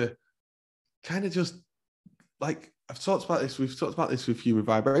ill to kind of just like I've talked about this. We've talked about this with human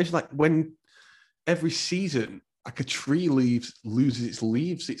vibration. Like when every season, like a tree loses its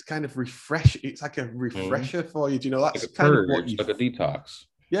leaves, it's kind of refresh. It's like a refresher for you. Do you know that's like kind purge, of what you like a detox.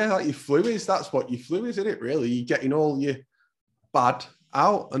 Yeah, like your fluids. That's what your fluids, isn't it? Really, you're getting all your bad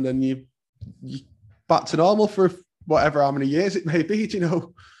out, and then you back to normal for whatever how many years it may be. Do you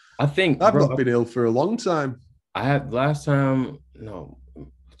know? I think I've not been ill for a long time. Last time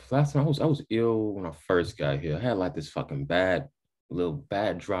I was ill when I first got here. I had like this fucking bad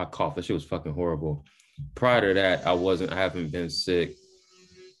dry cough. That shit was fucking horrible. Prior to that, I haven't been sick.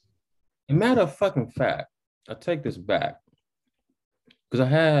 A matter of fucking fact, I take this back. Because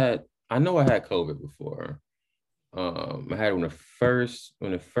I know I had COVID before. I had it when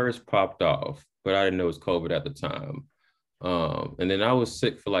it first popped off, but I didn't know it was COVID at the time. And then I was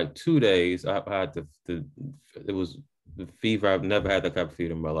sick for like 2 days. I had it was the fever. I've never had that type of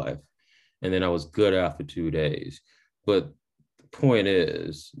fever in my life. And then I was good after 2 days. But the point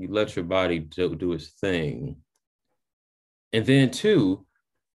is, you let your body do its thing. And then too,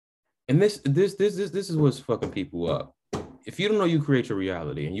 and this is what's fucking people up. If you don't know you create your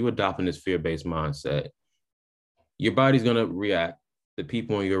reality and you adopting this fear-based mindset, your body's gonna react. The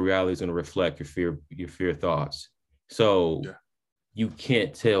people in your reality is gonna reflect your fear thoughts. So you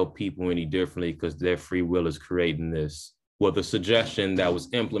can't tell people any differently because their free will is creating this. Well, the suggestion that was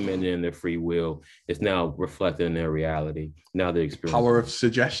implemented in their free will is now reflected in their reality. Now they experience power of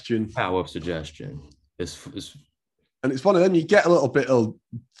suggestion. And it's one of them. You get a little bit ill.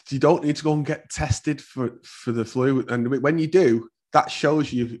 You don't need to go and get tested for the flu. And when you do, that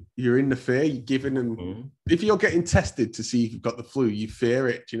shows you're in the fear. You're giving them. If you're getting tested to see if you've got the flu, you fear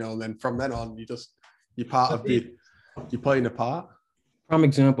it, you know. And then from then on, You're part of you're playing a part. Prime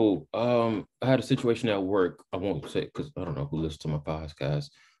example, I had a situation at work. I won't say because I don't know who listens to my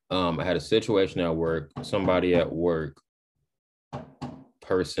podcast. I had a situation at work. Somebody at work,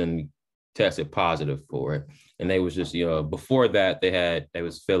 person tested positive for it, and they was just before that they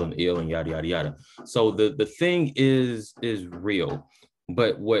was feeling ill and yada yada yada. So the thing is real,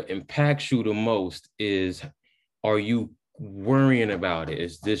 but what impacts you the most is, are you worrying about it?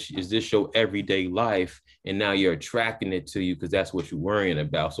 Is this your everyday life, and now you're attracting it to you because that's what you're worrying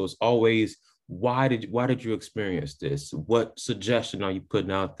about? So it's always, why did you experience this? What suggestion are you putting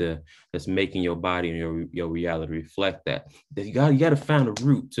out there that's making your body and your reality reflect that? You got to find a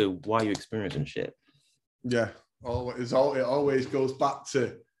root to why you're experiencing shit. Yeah, it always goes back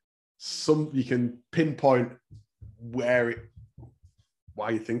to you can pinpoint why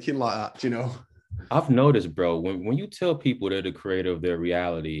you're thinking like that, you know. I've noticed, bro, when you tell people they're the creator of their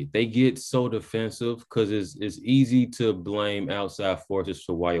reality, they get so defensive because it's easy to blame outside forces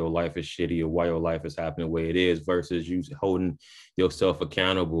for why your life is shitty or why your life is happening the way it is versus you holding yourself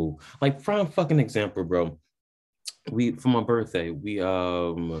accountable. Like, prime fucking example, bro. For my birthday, we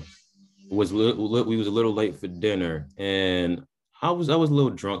was a little late for dinner, and I was a little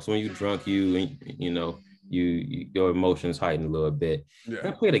drunk. So when you're drunk, you know, your emotions heighten a little bit. Yeah.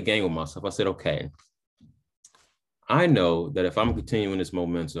 I played a game with myself. I said, okay, I know that if I'm continuing this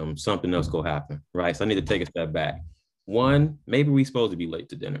momentum, something else will happen, right? So I need to take a step back. One, maybe we're supposed to be late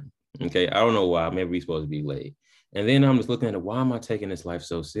to dinner. Okay, I don't know why. Maybe we're supposed to be late. And then I'm just looking at it. Why am I taking this life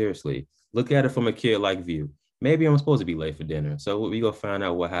so seriously? Look at it from a kid-like view. Maybe I'm supposed to be late for dinner. So we go find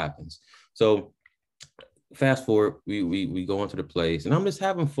out what happens. So fast forward, we go into the place, and I'm just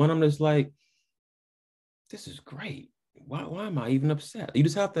having fun. I'm just like, this is great. Why am I even upset? You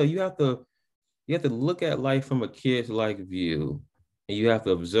have to look at life from a kid's like view, and you have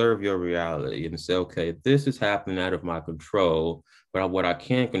to observe your reality and say, okay, this is happening out of my control, but what I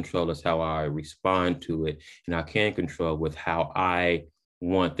can control is how I respond to it, and I can control with how I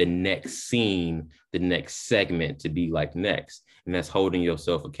want the next scene, the next segment to be like next, and that's holding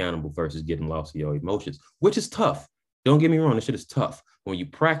yourself accountable versus getting lost in your emotions, which is tough. Don't get me wrong, this shit is tough. When you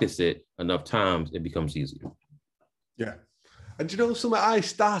practice it enough times, it becomes easier. Yeah. And you know, something I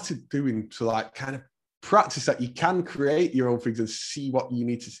started doing to like kind of practice that you can create your own things and see what you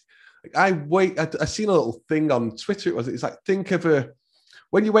need to see. Like I seen a little thing on Twitter. It's like,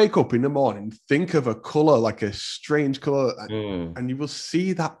 when you wake up in the morning, think of a color, like a strange color, and you will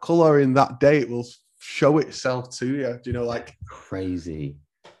see that color in that day. It will show itself to you. Do you know, like crazy.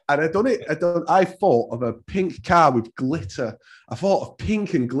 And I thought of a pink car with glitter. I thought of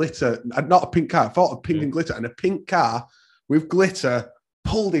pink and glitter, not a pink car. I thought of pink and glitter, and a pink car with glitter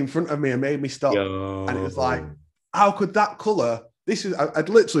pulled in front of me and made me stop. Yo. And it was like, how could that color? I'd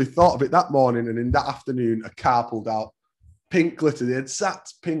literally thought of it that morning, and in that afternoon, a car pulled out, pink glitter, the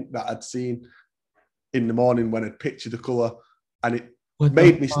exact pink that I'd seen in the morning when I'd pictured the color, and it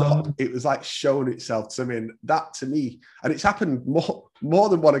made me stop. It was like showing itself to me, and that to me, and it's happened more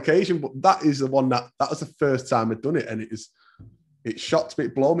than one occasion, but that is the one that was the first time I'd done it, and it shocked me,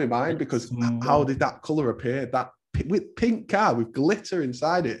 it blew my mind, because how did that color appear? That with pink car with glitter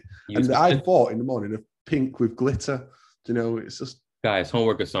inside it, and I thought in the morning of pink with glitter. You know, it's just, guys,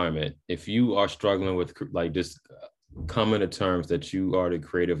 homework assignment. If you are struggling with like just coming to terms that you are the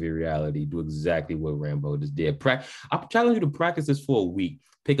creator of your reality, do exactly what Rambo just did. I challenge you to practice this for a week.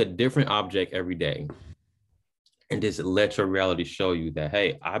 Pick a different object every day and just let your reality show you that,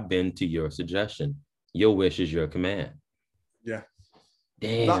 hey, I've been to your suggestion. Your wish is your command. Yeah.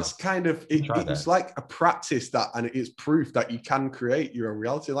 Damn. That's kind of it's like a practice that, and it's proof that you can create your own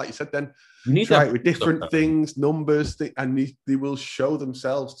reality. Like you said, then you need try it with different things, numbers, and they will show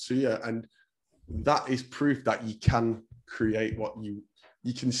themselves to you. And that is proof that you can create what you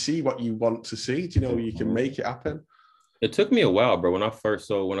can see what you want to see. You know, you can make it happen. It took me a while, bro. When I first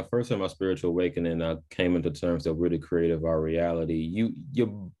had my spiritual awakening, I came into terms that we're the creator of our reality.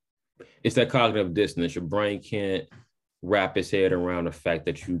 It's that cognitive dissonance. Your brain can't wrap its head around the fact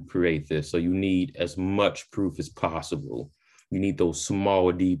that you create this. So you need as much proof as possible. You need those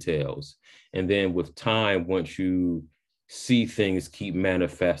small details. And then with time, once you see things keep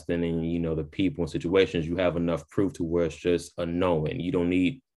manifesting and, you know, the people and situations, you have enough proof to where it's just a knowing. You don't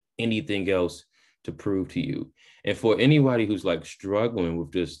need anything else to prove to you. And for anybody who's like struggling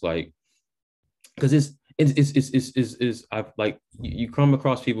with this, like, because I've like, you come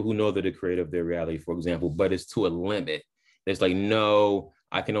across people who know they're the creator of their reality, for example, but it's to a limit. It's like, no,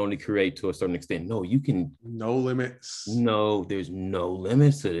 I can only create to a certain extent. No, you can. No limits. No, there's no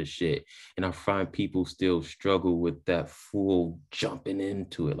limits to this shit. And I find people still struggle with that full jumping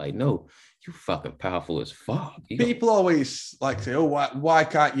into it. Like, no, you fucking powerful as fuck. People always like say, oh, why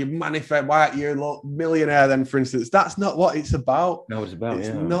can't you manifest? Why aren't you a millionaire then, for instance? That's not what it's about. No, it's about. It's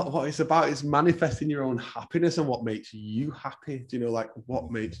not what it's about. It's manifesting your own happiness and what makes you happy. Do you know, like what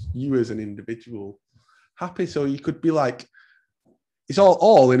makes you as an individual happy? So you could be like, it's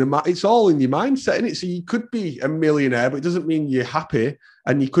all in it's all in your mindset, isn't it? So you could be a millionaire, but it doesn't mean you're happy.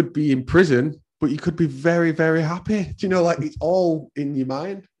 And you could be in prison, but you could be very, very happy. Do you know, like it's all in your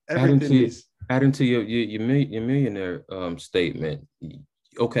mind. Everything is. Adding to your millionaire statement.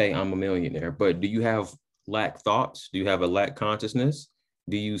 Okay, I'm a millionaire, but do you have lack thoughts? Do you have a lack consciousness?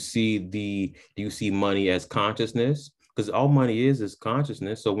 Do you see money as consciousness? Because all money is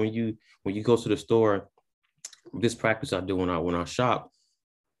consciousness. So when you go to the store, this practice I do when I shop.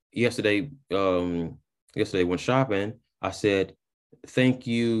 Yesterday when shopping, I said, "Thank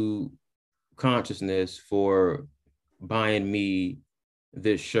you, consciousness, for buying me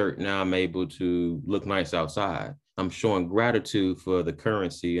this shirt. Now I'm able to look nice outside. I'm showing gratitude for the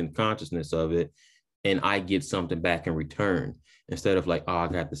currency and consciousness of it, and I get something back in return instead of like, oh, I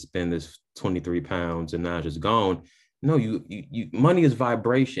got to spend this 23 pounds and now it's just gone." No, you money is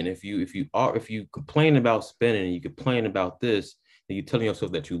vibration. If you complain about spending and you complain about this, then you're telling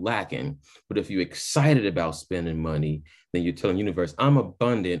yourself that you're lacking. But if you're excited about spending money, then you're telling the universe, I'm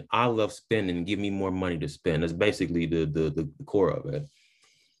abundant. I love spending. Give me more money to spend. That's basically the core of it.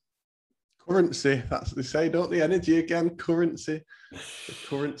 Currency. That's what they say, don't they? Energy again. Currency. The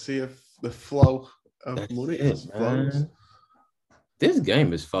currency of the flow of that's money. It, this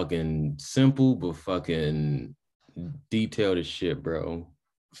game is fucking simple, but fucking detailed as shit, bro.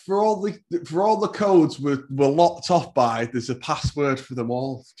 For all the codes we're locked off by, there's a password for them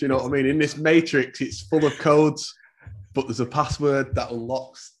all. Do you know what I mean? In this matrix, it's full of codes, but there's a password that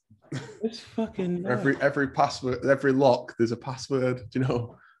unlocks. It's fucking every password, every lock. There's a password. Do you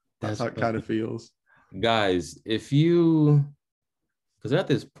know? That's how it kind of feels. Guys, because at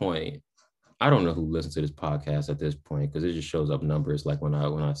this point, I don't know who listens to this podcast at this point because it just shows up numbers like when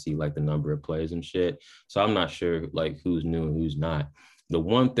I see like the number of plays and shit. So I'm not sure like who's new and who's not. The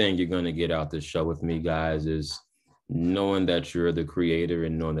one thing you're going to get out this show with me, guys, is knowing that you're the creator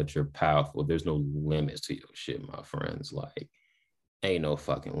and knowing that you're powerful. There's no limits to your shit, my friends. Like, ain't no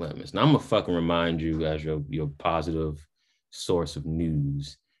fucking limits. Now I'm going to fucking remind you as your positive source of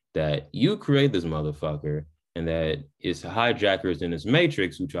news that you create this motherfucker and that it's hijackers in this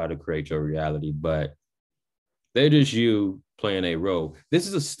matrix who try to create your reality, but they're just you playing a role. This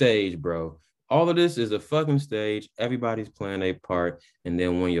is a stage, bro. All of this is a fucking stage. Everybody's playing a part. And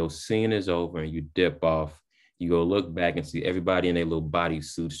then when your scene is over and you dip off, you go look back and see everybody in their little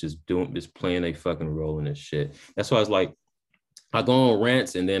bodysuits just playing a fucking role in this shit. That's why it's like, I go on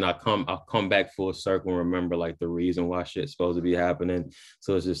rants and then I'll come back full circle and remember like the reason why shit's supposed to be happening.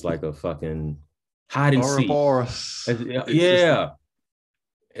 So it's just like a fucking hide and seek. Yeah.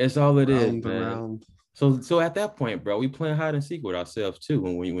 It's all it is, man. So at that point, bro, we playing hide and seek with ourselves too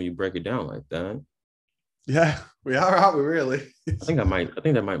when you break it down like that. Yeah, we are, aren't we, really? I think that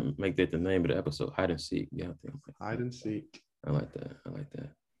might make that the name of the episode. Hide and seek. Yeah, I think hide and seek. I like that.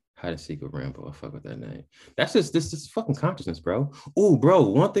 Hide and seek with Rambo. I fuck with that name. That's just this fucking consciousness, bro. Oh, bro,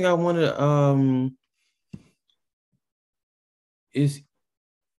 one thing I want to is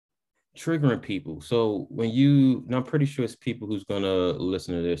triggering people. So I'm pretty sure it's people who's gonna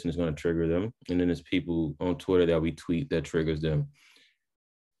listen to this and it's gonna trigger them, and then there's people on Twitter that we tweet that triggers them.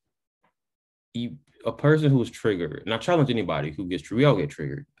 A person who's triggered, and I challenge anybody who gets triggered. We all get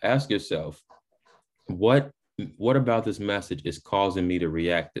triggered. Ask yourself, what about this message is causing me to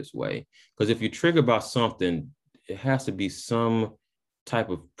react this way? Because if you're triggered by something, it has to be some type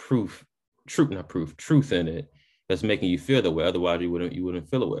of truth in it that's making you feel that way. Otherwise, you wouldn't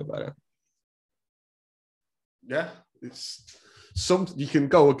feel a way about it. Yeah, it's something you can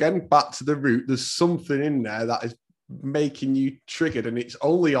go again back to the root. There's something in there that is making you triggered, and it's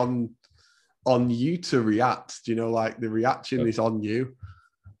only on you to react. Do you know, like the reaction is on you.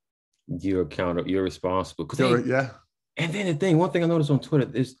 You're accountable. You're responsible. Yeah. And then one thing I noticed on Twitter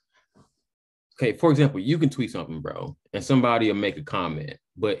is, okay, for example, you can tweet something, bro, and somebody will make a comment,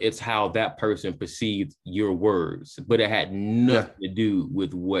 but it's how that person perceived your words, but it had nothing to do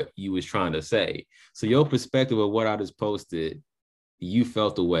with what you was trying to say. So your perspective of what I just posted, you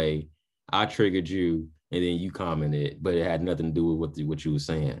felt the way, I triggered you, and then you commented, but it had nothing to do with what you were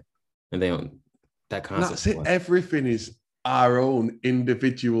saying. And then that concept. That's it. Everything is our own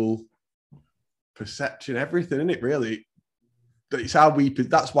individual perception. Everything, isn't it? Really, it's how we.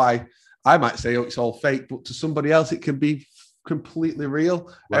 That's why I might say, oh, it's all fake, but to somebody else, it can be completely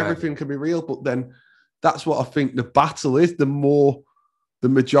real. Right. Everything can be real, but then that's what I think the battle is. The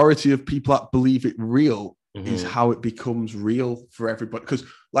majority of people that believe it real is how it becomes real for everybody. Because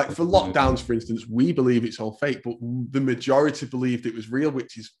like for lockdowns, for instance, we believe it's all fake, but the majority believed it was real,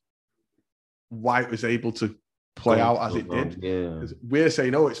 which is why it was able to play out as it did. Yeah. We're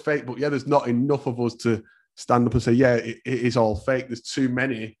saying, oh, it's fake, but yeah, there's not enough of us to stand up and say, yeah, it is all fake. There's too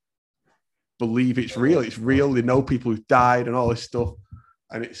many believe it's real. It's real. They know people who've died and all this stuff,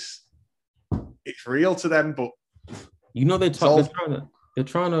 and it's real to them. But you know, they're trying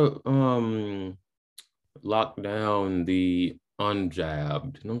to lock down the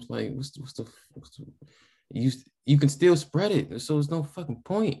unjabbed, and I'm like, what's the you can still spread it, so there's no fucking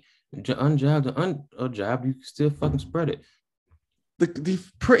point. Unjabbed, unjabbed, you can still fucking spread it.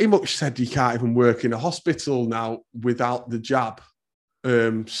 They've pretty much said you can't even work in a hospital now without the jab.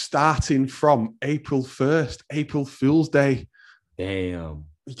 Starting from April 1st, April Fool's Day. Damn.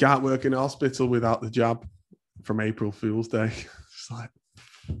 You can't work in a hospital without the jab from April Fool's Day. It's like,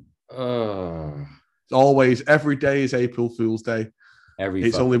 it's always, every day is April Fool's Day.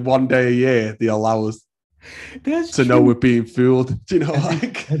 It's only one day a year they allow us to know we're being fooled. Do you know,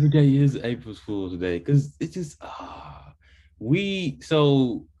 every day is April Fool's Day, because it's just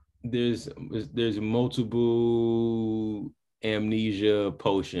so there's multiple amnesia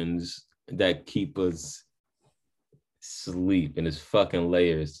potions that keep us asleep, and there's fucking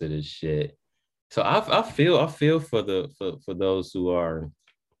layers to this shit. So I feel for those who are,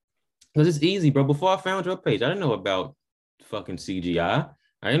 because it's easy, bro. Before I found your page, I didn't know about fucking CGI.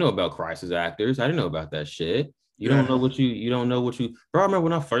 I didn't know about crisis actors. I didn't know about that shit. You don't know what you bro. I remember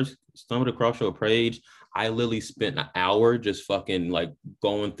when I first stumbled across your page, I literally spent an hour just fucking like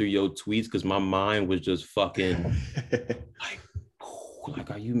going through your tweets because my mind was just fucking like,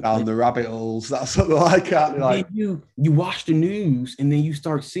 are you down the rabbit holes? That's something I can't like. You watch the news and then you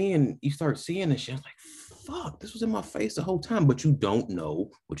start seeing this shit. I was like, fuck, this was in my face the whole time. But you don't know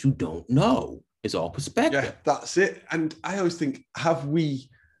what you don't know. It's all perspective. Yeah, that's it. And I always think, have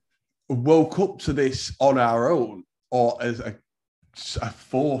we woke up to this on our own, or as a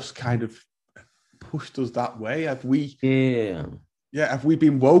force kind of pushed us that way? Have we? Yeah. Have we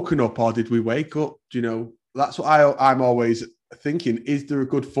been woken up, or did we wake up? Do you know? That's what I'm always thinking. Is there a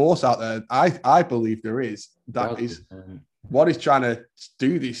good force out there? I believe there is. That is one is trying to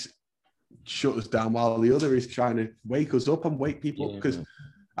do this, shut us down, while the other is trying to wake us up and wake people up. Because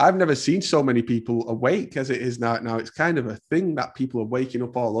I've never seen so many people awake as it is now. Now it's kind of a thing that people are waking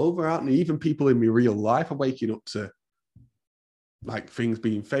up all over, aren't they? Even people in my real life are waking up to like things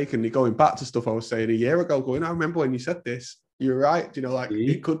being fake, and they're going back to stuff I was saying a year ago, going, I remember when you said this. You're right. You know, like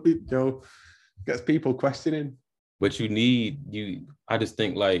it could be, you know, gets people questioning. But I just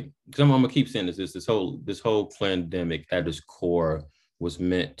think, like, because I'm gonna keep saying this whole pandemic at its core was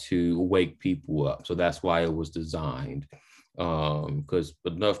meant to wake people up. So that's why it was designed. Because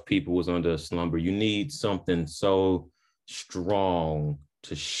enough people was under slumber. You need something so strong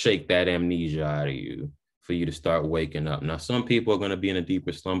to shake that amnesia out of you for you to start waking up. Now, some people are going to be in a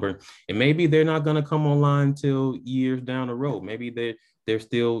deeper slumber, and maybe they're not going to come online till years down the road. Maybe they're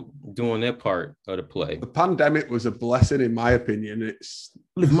still doing their part of the play. The pandemic was a blessing, in my opinion. It's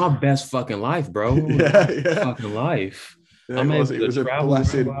my best fucking life, bro. Fucking life. Yeah, I'm able to travel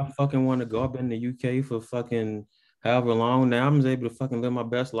wherever I fucking want to go. I've been in the UK for fucking however long now. I'm able to fucking live my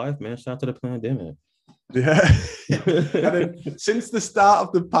best life, man. Shout out to the pandemic. Yeah. And then since the start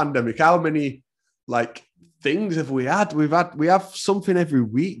of the pandemic, how many like things have we had? We have something every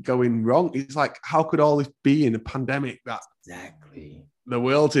week going wrong. It's like, how could all this be in a pandemic? That exactly the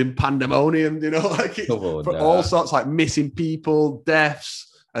world's in pandemonium, you know, like for all sorts, like missing people,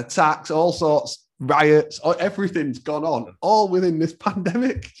 deaths, attacks, all sorts, riots, everything's gone on, all within this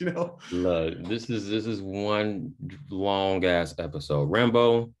pandemic, you know. Look, this is one long ass episode.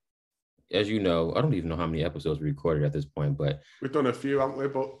 Rambo, as you know, I don't even know how many episodes we recorded at this point, but we've done a few, haven't we?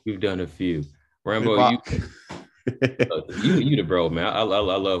 But we've done a few. Rambo, you the bro, man. I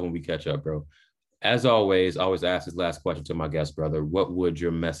love when we catch up, bro. As always, I always ask this last question to my guest brother. What would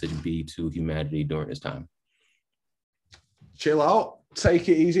your message be to humanity during this time? Chill out, take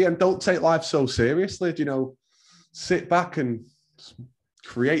it easy, and don't take life so seriously. You know, sit back and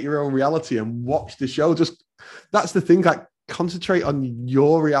create your own reality and watch the show. Just that's the thing. Like, concentrate on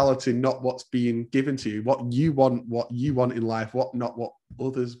your reality, not what's being given to you. What you want in life, not what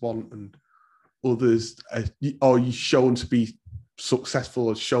others want, and others or you shown to be successful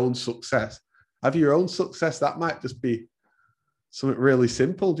or shown success. Have your own success. That might just be something really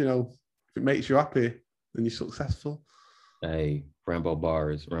simple. You know, if it makes you happy, then you're successful. Hey, Rambo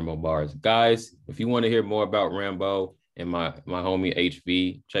bars, Rambo bars. Guys, if you want to hear more about Rambo and my homie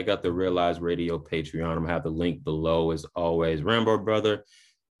HV, check out the Realize Radio Patreon. I'm gonna have the link below as always. Rambo brother,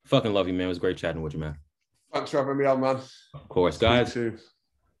 fucking love you, man. It was great chatting with you, man. Thanks for having me on, man. Of course, guys.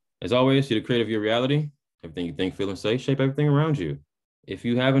 As always, you're the creator of your reality. Everything you think, feel, and say, shape everything around you. If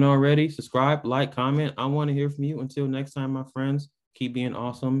you haven't already, subscribe, like, comment. I want to hear from you. Until next time, my friends, keep being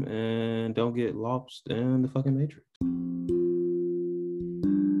awesome and don't get lost in the fucking matrix.